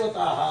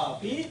वनदेवताः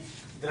अपि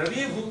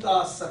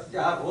द्रवीभूताः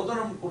सत्यः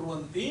रोदनं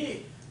कुर्वन्ति।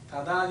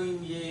 तदानीं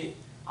ये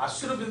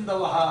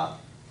अश्रुबिन्दवः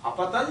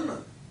अपतन्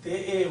ते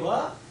एव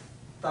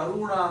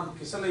तरूणां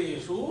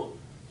किसलयेषु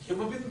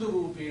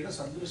हिमबिन्दुरूपेण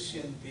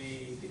सन्दृश्यन्ते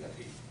इति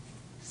कथयति।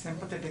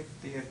 Sympathetic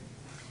theory.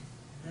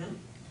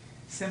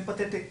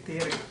 Sympathetic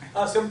theory.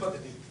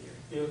 Sympathetic theory.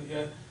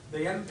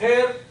 The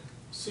entire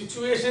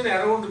situation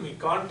around me,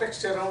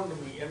 context around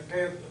me,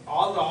 entire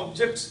all the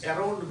objects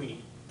around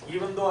me,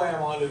 even though I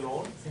am all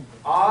alone,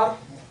 are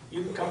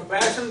in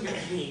compassion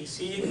with me,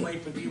 seeing my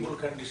pitiable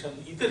condition.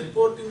 Iti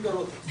reporting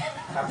karoti.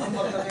 Katham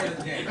vartate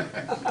ajnaya.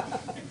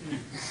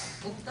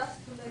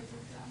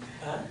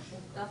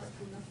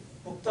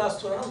 Mukta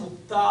sthula,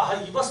 muktaha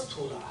iva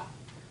sthula.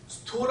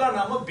 Sthula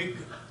nama big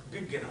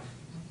enough.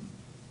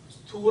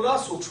 Sthula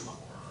sukshma.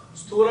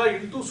 Sthula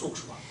into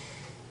sukshma.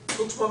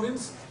 Sukshma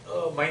means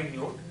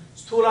minute,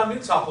 sthula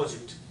means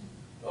opposite,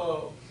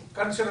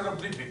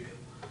 considerably big.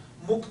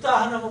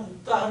 Muktaha nama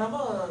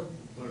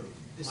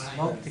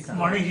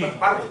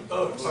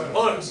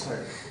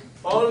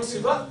pearls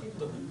iva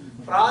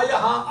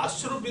prayaha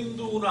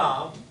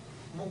ashrubindunam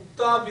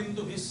mukta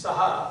bindubhis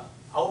saha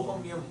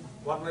aupamyam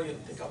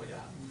varnayanti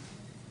kavaya.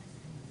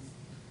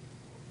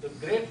 The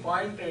great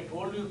point I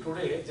told you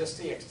today, just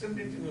extend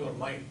it in your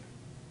mind.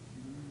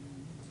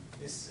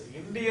 This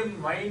Indian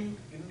mind,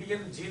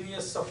 Indian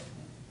genius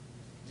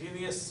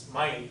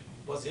mind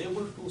was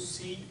able to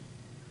see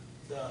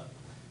the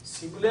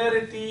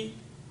similarity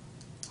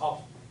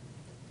of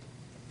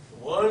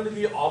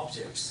worldly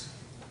objects,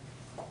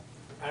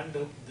 and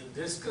the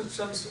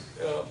descriptions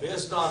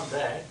based on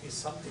that is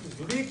something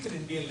unique in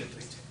Indian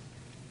literature.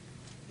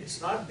 It's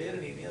not there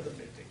in any other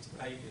literature.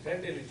 I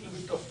read a little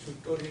bit of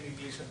Victorian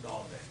English and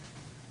all that.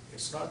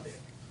 It's not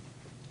there.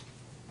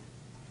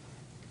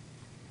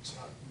 It's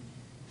not.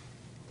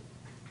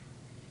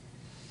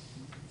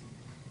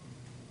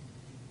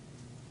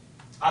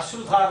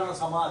 अश्रुधारण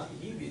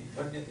समाधि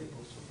विध्वन्यते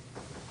पुरुषो।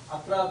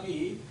 अत्रापि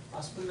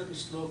अस्मिन्नपि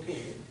श्लोके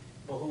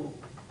बहु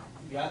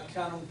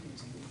व्याख्यानं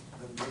किञ्चित्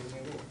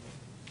गम्भीरमेव उक्तम्।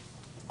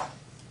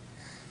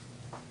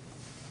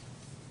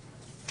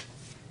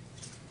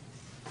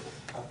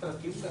 अत्र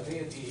किं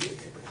कथयति,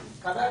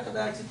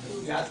 कदाचित्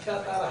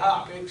व्याख्यातारः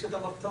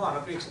अपेक्षितमर्थम्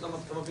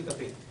अनपेक्षितमर्थमपि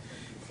कथयति।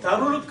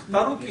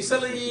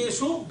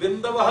 तरुकिसलयेषु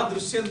बिन्दवः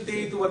दृश्यन्ते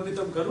इति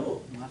वर्णितं खलु।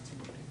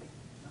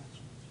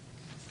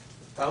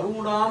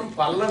 तरूणां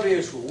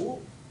पल्लवेषु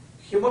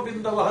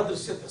हिमबिन्दवः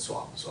दृश्यते।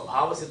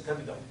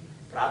 स्वभावसिद्धमिदं।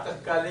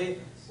 प्रातःकाले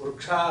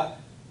वृक्षा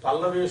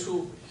पल्लवेषु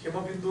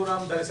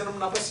हिमबिन्दूनां दर्शनं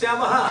न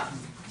पश्यामः,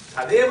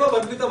 तदेव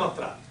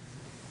वर्णितमत्र।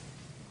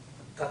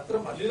 तत्र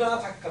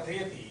मल्लिनाथः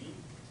कथयति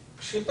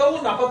क्षितौ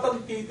न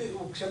पतन्ति इति,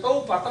 क्षितौ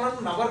पतनं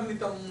न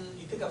वर्णितम्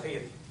इति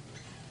कथयति।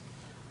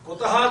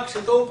 कुतः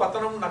क्षितौ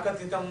पतनं न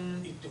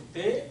कथितम्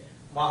इत्युक्ते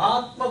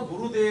महात्म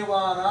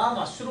गुरुदेवानाम्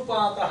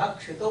अश्रुपातः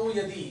क्षितौ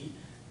यदि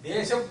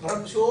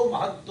देशभ्रंशो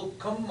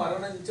महद्दुःखं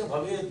मरणञ्च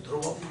भवेत्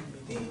ध्रुवम्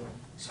इति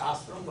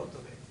शास्त्रं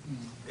वर्तते।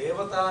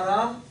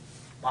 देवतानां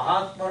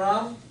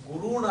महात्मनां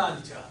गुरूणां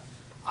च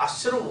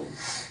अश्रु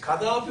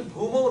कदापि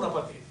भूमौ न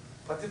पतेत्।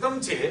 पतितं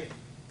चेत्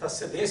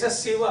तस्य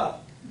देशस्यैव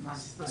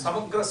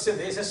समग्रस्य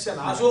देशस्य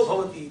नाशो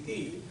भवति इति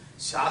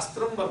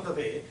शास्त्रं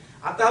वर्तते।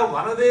 अतः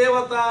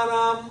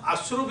वनदेवतानाम्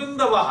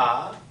अश्रुबिन्दवः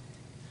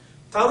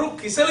तरु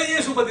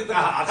किसलयेषु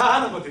पतिताः, अधः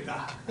न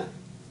पतिताः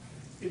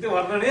इति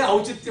वर्णने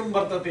औचित्यं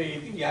वर्तते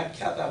इति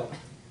व्याख्यातः।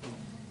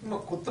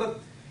 कुत्र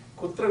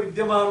कुत्र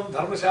विद्यमानं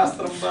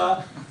धर्मशास्त्रं वा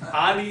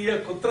आनीय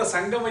कुत्र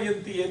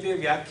सङ्गमयन्ति एते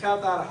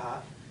व्याख्यातारः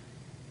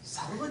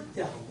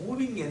सर्वज्ञाः।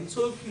 मूविङ्ग्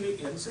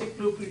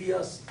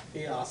एन्सैक्लोपीडियास्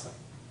ते आसन्।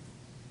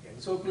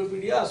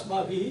 एन्सैक्लोपीडिया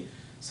अस्माभिः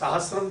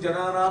सहस्रं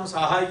जनानां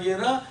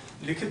साहाय्येन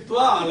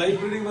लिखित्वा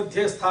लैब्ररी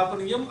मध्ये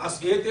स्थापनीयम्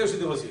एतेषु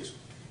दिवसेषु।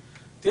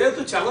 ते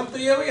तु चलन्ति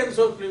एव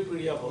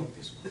एन्सैक्लोपीडिया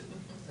भवन्ति स्म।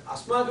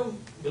 अस्माकं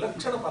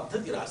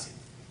विलक्षणपद्धतिरासीत्,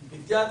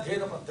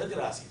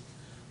 विद्याध्ययनपद्धतिरासीत्।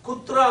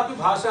 कुत्रापि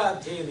भाषा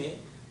अध्ययने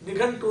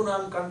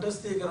निघण्टूनां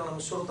कण्ठस्थीकरणं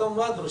श्रुतं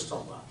वा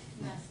दृष्टं वा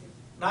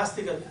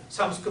नास्ति खलु।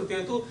 संस्कृते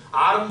तु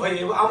आरम्भ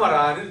एव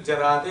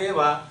अमरानिर्जरादेव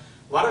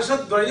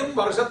वर्षद्वयं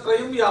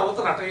वर्षत्रयं यावत्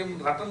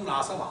रटन्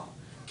आसम्।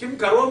 किं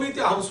करोमि इति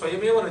अहं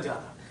स्वयमेव न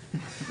जानामि।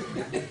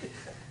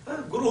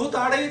 गुरुः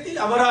ताडयति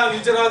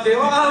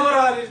अमरानिर्जरादेव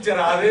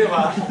अमरानिर्जरादेव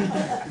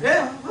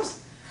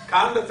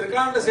काण्ड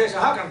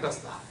त्रिकाण्डशेषः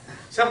कण्ठस्थः,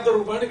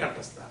 शब्दरूपाणि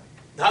कण्ठस्थानि,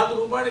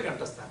 धातुरूपाणि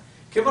कण्ठस्थानि।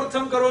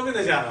 किमर्थं करोमि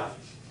न जानामि,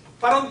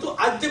 परन्तु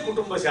अद्य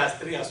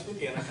कुटुम्बशास्त्री अस्मि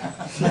तेन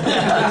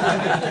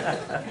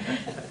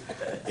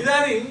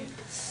इदानीम्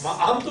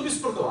अहं तु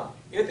विस्मृतवान्।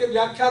 एते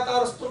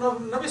व्याख्यातारस्तु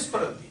न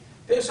विस्मरन्ति।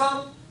 तेषां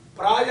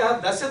प्रायः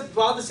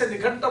 10-12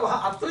 निघण्टवः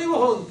अत्रैव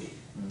भवन्ति।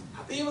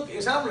 अत एव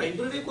तेषां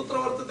लैब्ररी कुत्र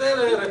वर्तते,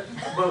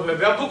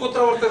 वेब् कुत्र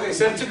वर्तते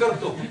सर्च्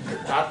कर्तुम्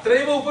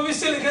अत्रैव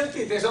उपविश्य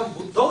लिखन्ति। तेषां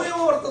बुद्धौ एव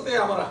वर्तते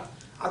अमरः।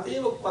 अत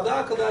एव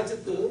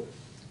कदाचित्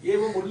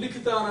एवम्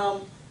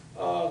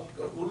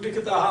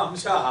उल्लिखिताः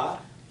अंशाः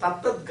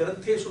तत्तद्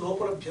ग्रन्थेषु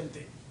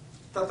नोपलभ्यन्ते।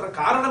 तत्र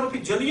कारणमपि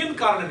जनियन्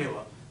कारणमेव।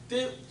 ते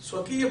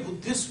स्वकीय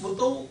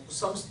बुद्धिस्मृतौ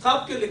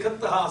संस्थाप्य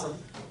लिखन्तः आसन्।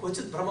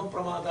 क्वचित्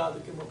भ्रमप्रमादात्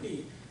किमपि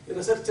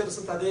रिसर्चर्स्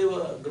तदेव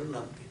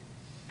गृह्णन्ति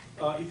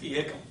इति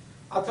एकम्।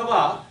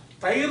 अथवा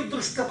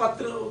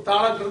तैर्दृष्टपत्र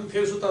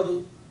ताळग्रन्थेषु तद्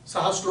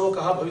सः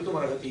श्लोकः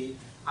भवितुमर्हति।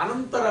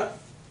 अनन्तर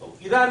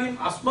इदानीम्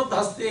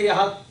अस्मद्हस्ते यः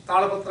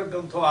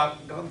ताळपत्रग्रन्थः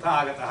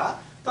आगतः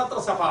तत्र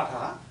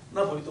सपाठः न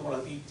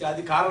भवितुमर्हति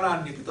इत्यादि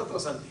कारणान्यपि तत्र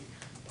सन्ति।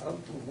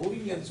 परन्तु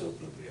मूविङ्ग्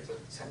एन्सैक्लोपीडिया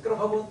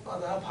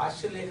शङ्करभगवत्पादः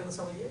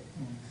भाष्यलेखनसमये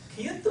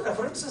कियत्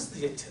रेफरेन्सस्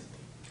यच्छन्ति,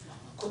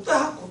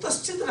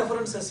 कुतश्चित्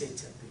रेफरेन्सस्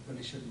यच्छन्ति।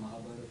 उपनिषद्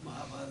महाभारत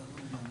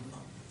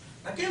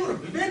न केवलं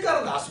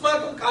विवेकानन्द,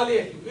 अस्माकं काले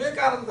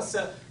विवेकानन्दस्य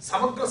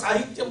समग्र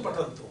साहित्यं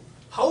पठन्तु।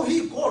 हौ ही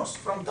कोट्स्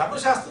फ्रम्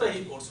धर्मशास्त्र,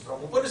 ही quotes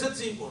from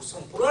Upanishads, he quotes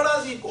from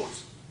Puranas, he quotes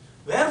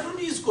वेर् from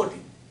he is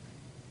quoting.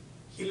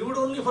 He lived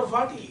only for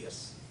 40 years.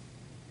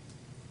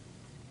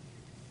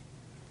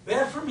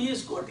 Where from he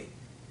is quoting?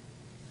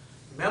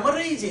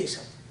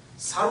 Memorization.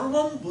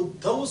 सर्वं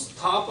बुद्धौ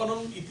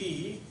स्थापनम् इति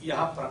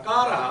यः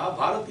प्रकारः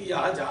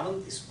भारतीयाः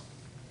जानन्ति स्म।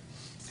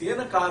 तेन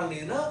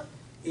कारणेन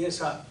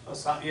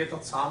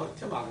एतत्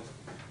सामर्थ्यम्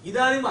आगतम्।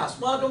 इदानीम्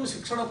अस्माकं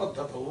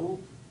शिक्षणपद्धतौ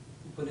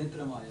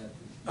उपनेत्रम् आयाति।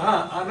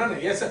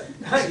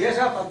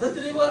 एषा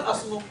पद्धतिरेव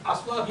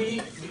अस्माभिः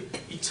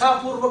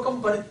इच्छापूर्वकं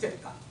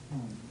परित्यक्ता।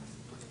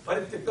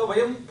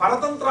 वयं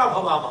परतन्त्रा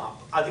भवामः,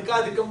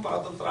 अधिकाधिकं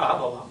परतन्त्राः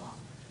भवामः।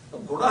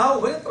 गुणः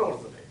उभयत्र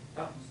वर्तते।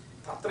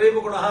 तत्रैव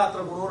गुणः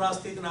अत्र गुणो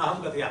नास्ति इति नाहं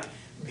कथयामि,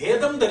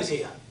 भेदं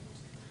दर्शयामि।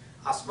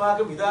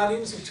 अस्माकम्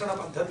इदानीं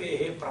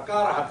शिक्षणपद्धतेः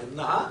प्रकारः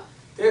भिन्नः,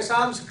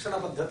 तेषां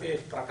शिक्षणपद्धतेः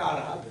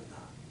प्रकारः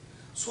भिन्नः।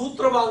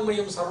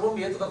 सूत्रवाङ्मयं सर्वम्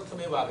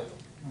एतदर्थमेव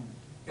आगतम्।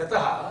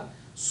 यतः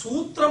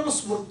सूत्रं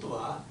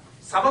स्मृत्वा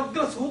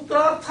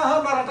समग्रसूत्रार्थः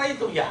न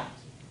रटयितव्यः।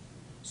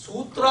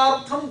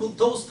 सूत्रार्थं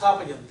बुद्धौ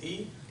स्थापयन्ति,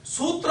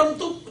 सूत्रं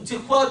तु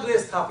जिह्वाग्रे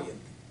स्थापयन्ति।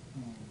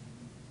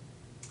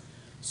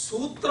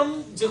 सूत्रं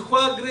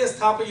जिह्वाग्रे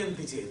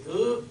स्थापयन्ति चेत्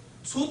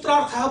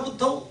सूत्रार्थः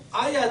बुद्धौ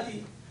आयाति।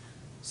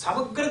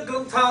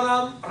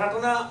 समग्रग्रन्थानां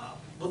रटन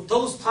बुद्धौ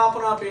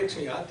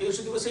स्थापनापेक्षया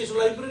तेषु दिवसेषु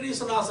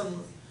लैब्ररीस् नासन्,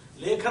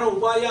 लेखन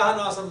उपायाः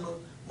नासन्,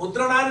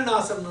 मुद्रणानि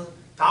नासन्,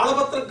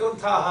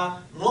 ताळपत्रग्रन्थाः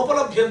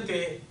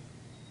नोपलभ्यन्ते।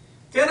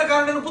 तेन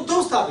कारणेन बुद्धौ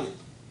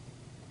स्थापयन्ति।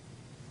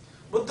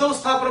 बुद्धौ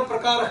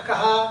स्थापनप्रकारः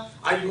कः?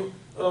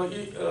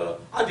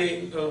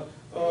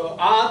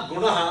 आद्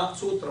गुणः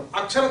सूत्रम्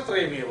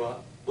अक्षरत्रयमेव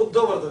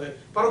बुद्धौ वर्तते।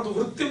 परन्तु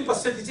वृत्तिं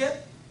पश्यति चेत्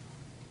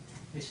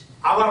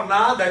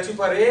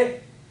अवर्णादचिपरे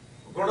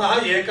गुणः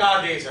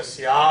एकादेशः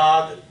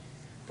स्यात्।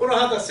 पुनः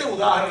तस्य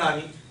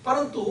उदाहरणानि।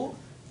 परन्तु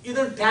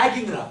इदं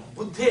ट्यागिङ्ग् नाम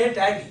बुद्धेः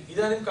ट्यागिङ्ग्।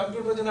 इदानीं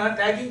कम्प्यूटर् जनाः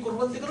ट्यागिङ्ग्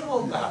कुर्वन्ति खलु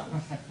भवन्तः,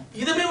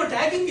 इदमेव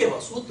ट्यागिङ्ग् एव।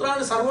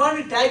 सूत्राणि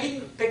सर्वाणि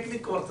ट्यागिङ्ग्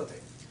टेक्निक् वर्तते।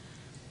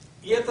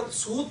 एतत्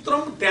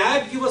सूत्रं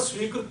ट्याग् इव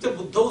स्वीकृत्य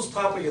बुद्धौ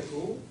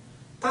स्थापयतु,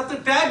 तत्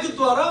ट्याग्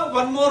द्वारा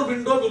one more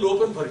window will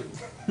open for you.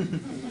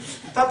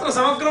 तत्र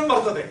समग्रं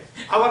वर्तते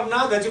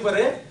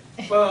अवर्णादचिपरे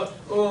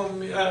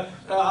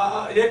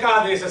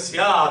एकादेश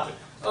स्यात्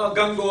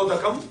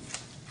गंगोदकं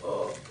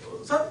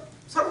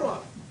सर्वं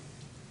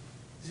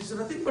this is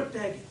nothing but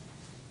tagging.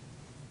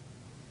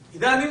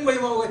 इदानीं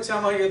वयम्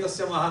अवगच्छामः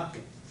एतस्य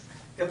माहात्म्यं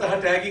यतः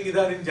टैगिंग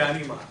इदानीं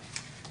जानीमः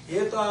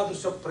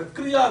एतादृश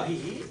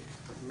प्रक्रियाभिः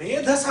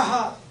मेधसः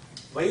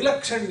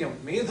वैलक्षण्यं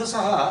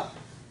मेधसः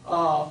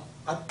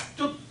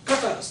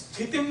अत्युत्कट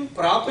स्थितिं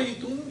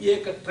प्रापयितुम्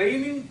एक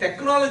ट्रेनिंग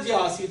टेक्नोलॉजी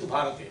आसीत्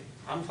भारते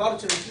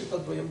अनफॉर्चुनेटली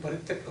तद्वयं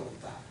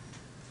परित्यक्तवन्तः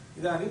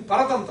इदानीं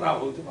परतन्त्रा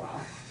भवितुम्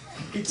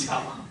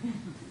इच्छामः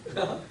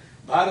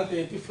भारते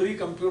फ्री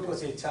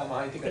कंप्यूटर्स इच्छामः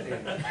इति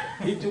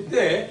कथयन्ति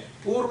इत्युक्ते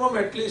पूर्वम्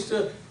एट्लीस्ट्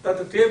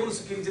तत् टेबल्स्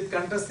किञ्चित्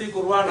कण्ठस्थी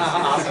कुर्वाणाः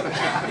आसन्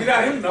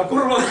इदानीं न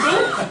कुर्वन्तु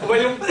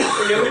वयं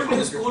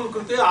एलिमेण्टरी स्कूल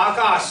कृते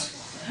आकाश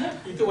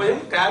इति वयं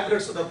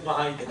टैब्लेट्स् दद्मः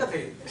इति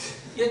कथयन्ति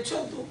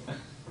यच्छन्तु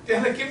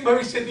तेन किं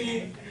भविष्यति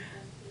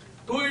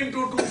 2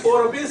 into 2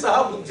 4 अपि सः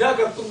बुद्ध्या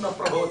कर्तुं न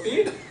प्रभवति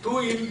 2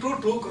 into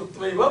 2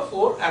 कृत्वैव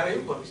 4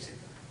 अरैव्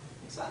भविष्यति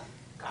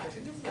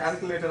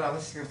कैलकुलेटर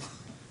आवश्यकं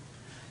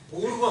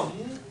पूर्वम्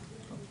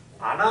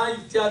अना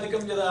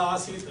इत्यादिकं यदा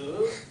आसीत्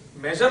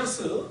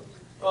मेजर्स्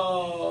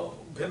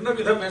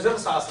भिन्नविध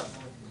मेजर्स् आसन्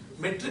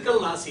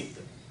मेट्रिकल् नासीत्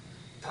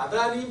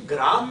तदानीं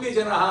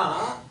ग्राम्यजनः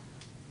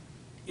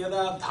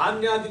यदा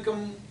धान्यादिकं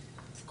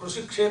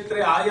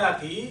कृषिक्षेत्रे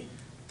आयाति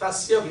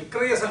तस्य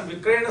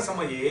विक्रयण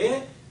समये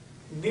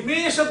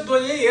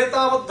निमेषद्वये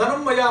एतावत्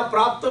धनं मया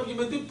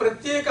प्राप्तव्यमिति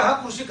प्रत्येकः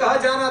कृषिकः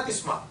जानाति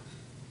स्म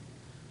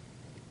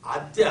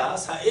अद्य स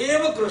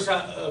एव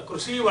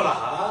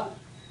कृषीवलः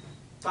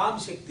तां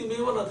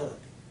शक्तिमेव न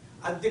ददाति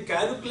अद्य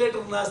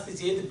कैलकुलेटर नास्ति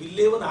चेत् बिल्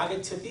एव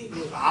नागच्छति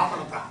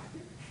आपणतः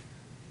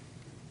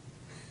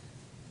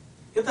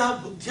यतः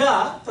बुद्ध्या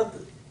तत्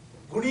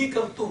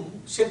गुणीकर्तुं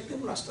शक्तिं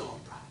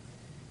नष्टवन्तः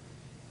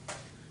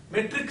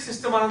मेट्रिक्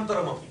सिस्टम्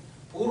अनन्तरमपि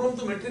पूर्वं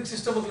तु मेट्रिक्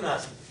सिस्टम् अपि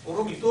नासीत्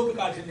पूर्वम् इतोपि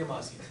काठिन्यम्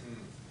आसीत्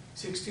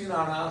 16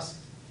 आनास्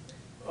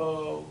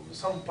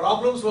some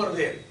problems were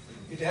there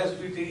it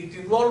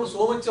involved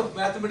so much of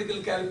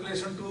mathematical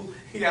calculation to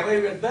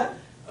arrive at the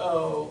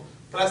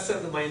plus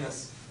and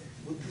minus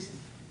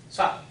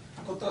सा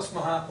कुत्र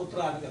स्मः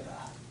कुत्र आगतः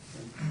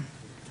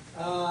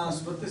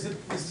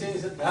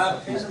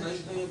स्मृतिसिद्धार्थेषु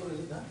नैष्णवे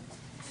प्रसिद्धः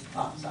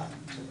सा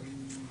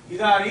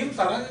इदानीं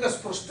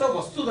तरङ्गस्पृष्ट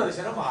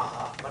वस्तुदर्शनम् आह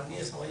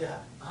मन्ये समयः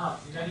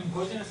इदानीं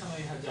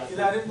भोजनसमयः जातः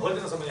इदानीं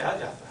भोजनसमयः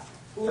जातः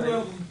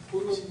पूर्वं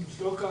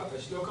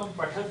श्लोकं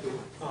पठतु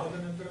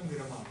तदनन्तरं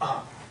विरमामः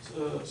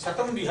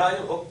शतं विहाय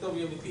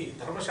भोक्तव्यमिति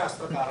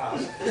धर्मशास्त्रकाराः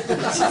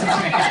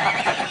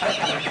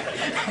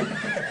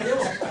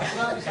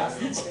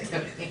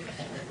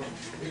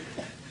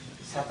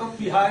शतं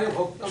विहाय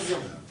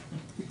भोक्तव्यम्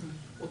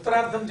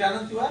उत्तरार्धं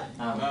जानन्ति वा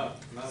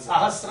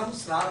सहस्रं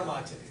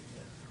स्नानमाचरेत्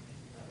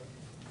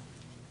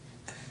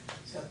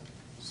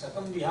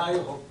शतं विहाय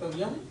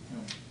भोक्तव्यं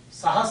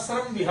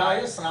सहस्रं विहाय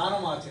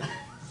स्नानमाचरेत्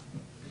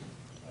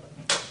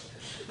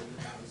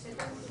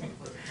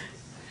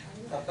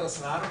तत्र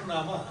स्नानं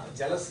नाम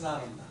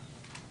जलस्नानं न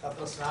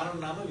तत्र स्नानं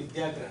नाम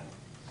विद्याग्रहणं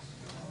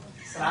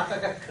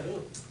स्नातकः खलु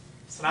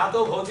स्नातो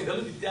भवति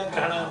खलु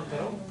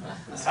विद्याग्रहणानन्तरं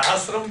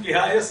सहस्रं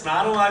विहाय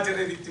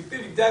स्नानमाचरेत् इत्युक्ते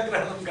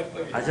विद्याग्रहणं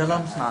कर्तव्यम्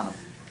अजलं स्नानम्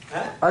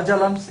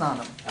अजलं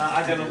स्नानम्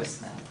अजलं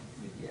स्नानम्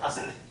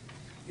अस्तु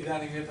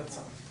इदानीम् एतत्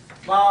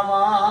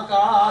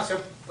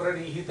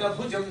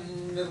वामाकाशप्रणिहितभुजं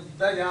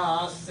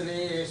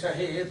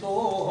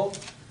निर्दयाश्लेषहेतोः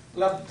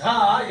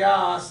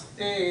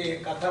लब्धायास्ते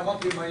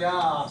कथमपि मया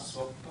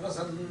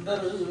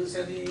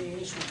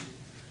स्वप्नसन्दर्शनेषु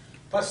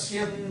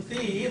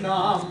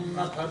पश्यन्तीनां न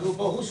खलु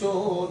बहुशो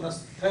न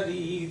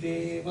स्थली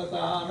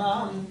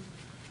देवतानां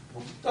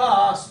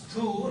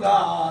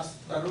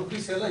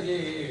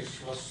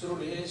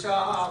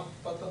मुक्तास्थूलास्तरुभिशलयेष्वश्रुलेशाः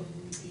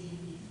पतन्ति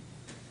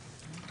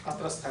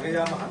अत्र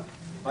स्थगयामः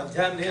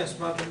मध्याह्ने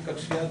अस्माकं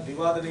कक्ष्या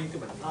 2:00 इति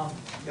मन्ये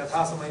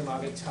यथा समयम्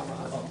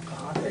आगच्छामः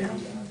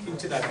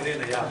किञ्चित् अग्रे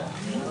नयामः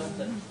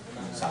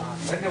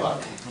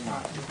धन्यवादः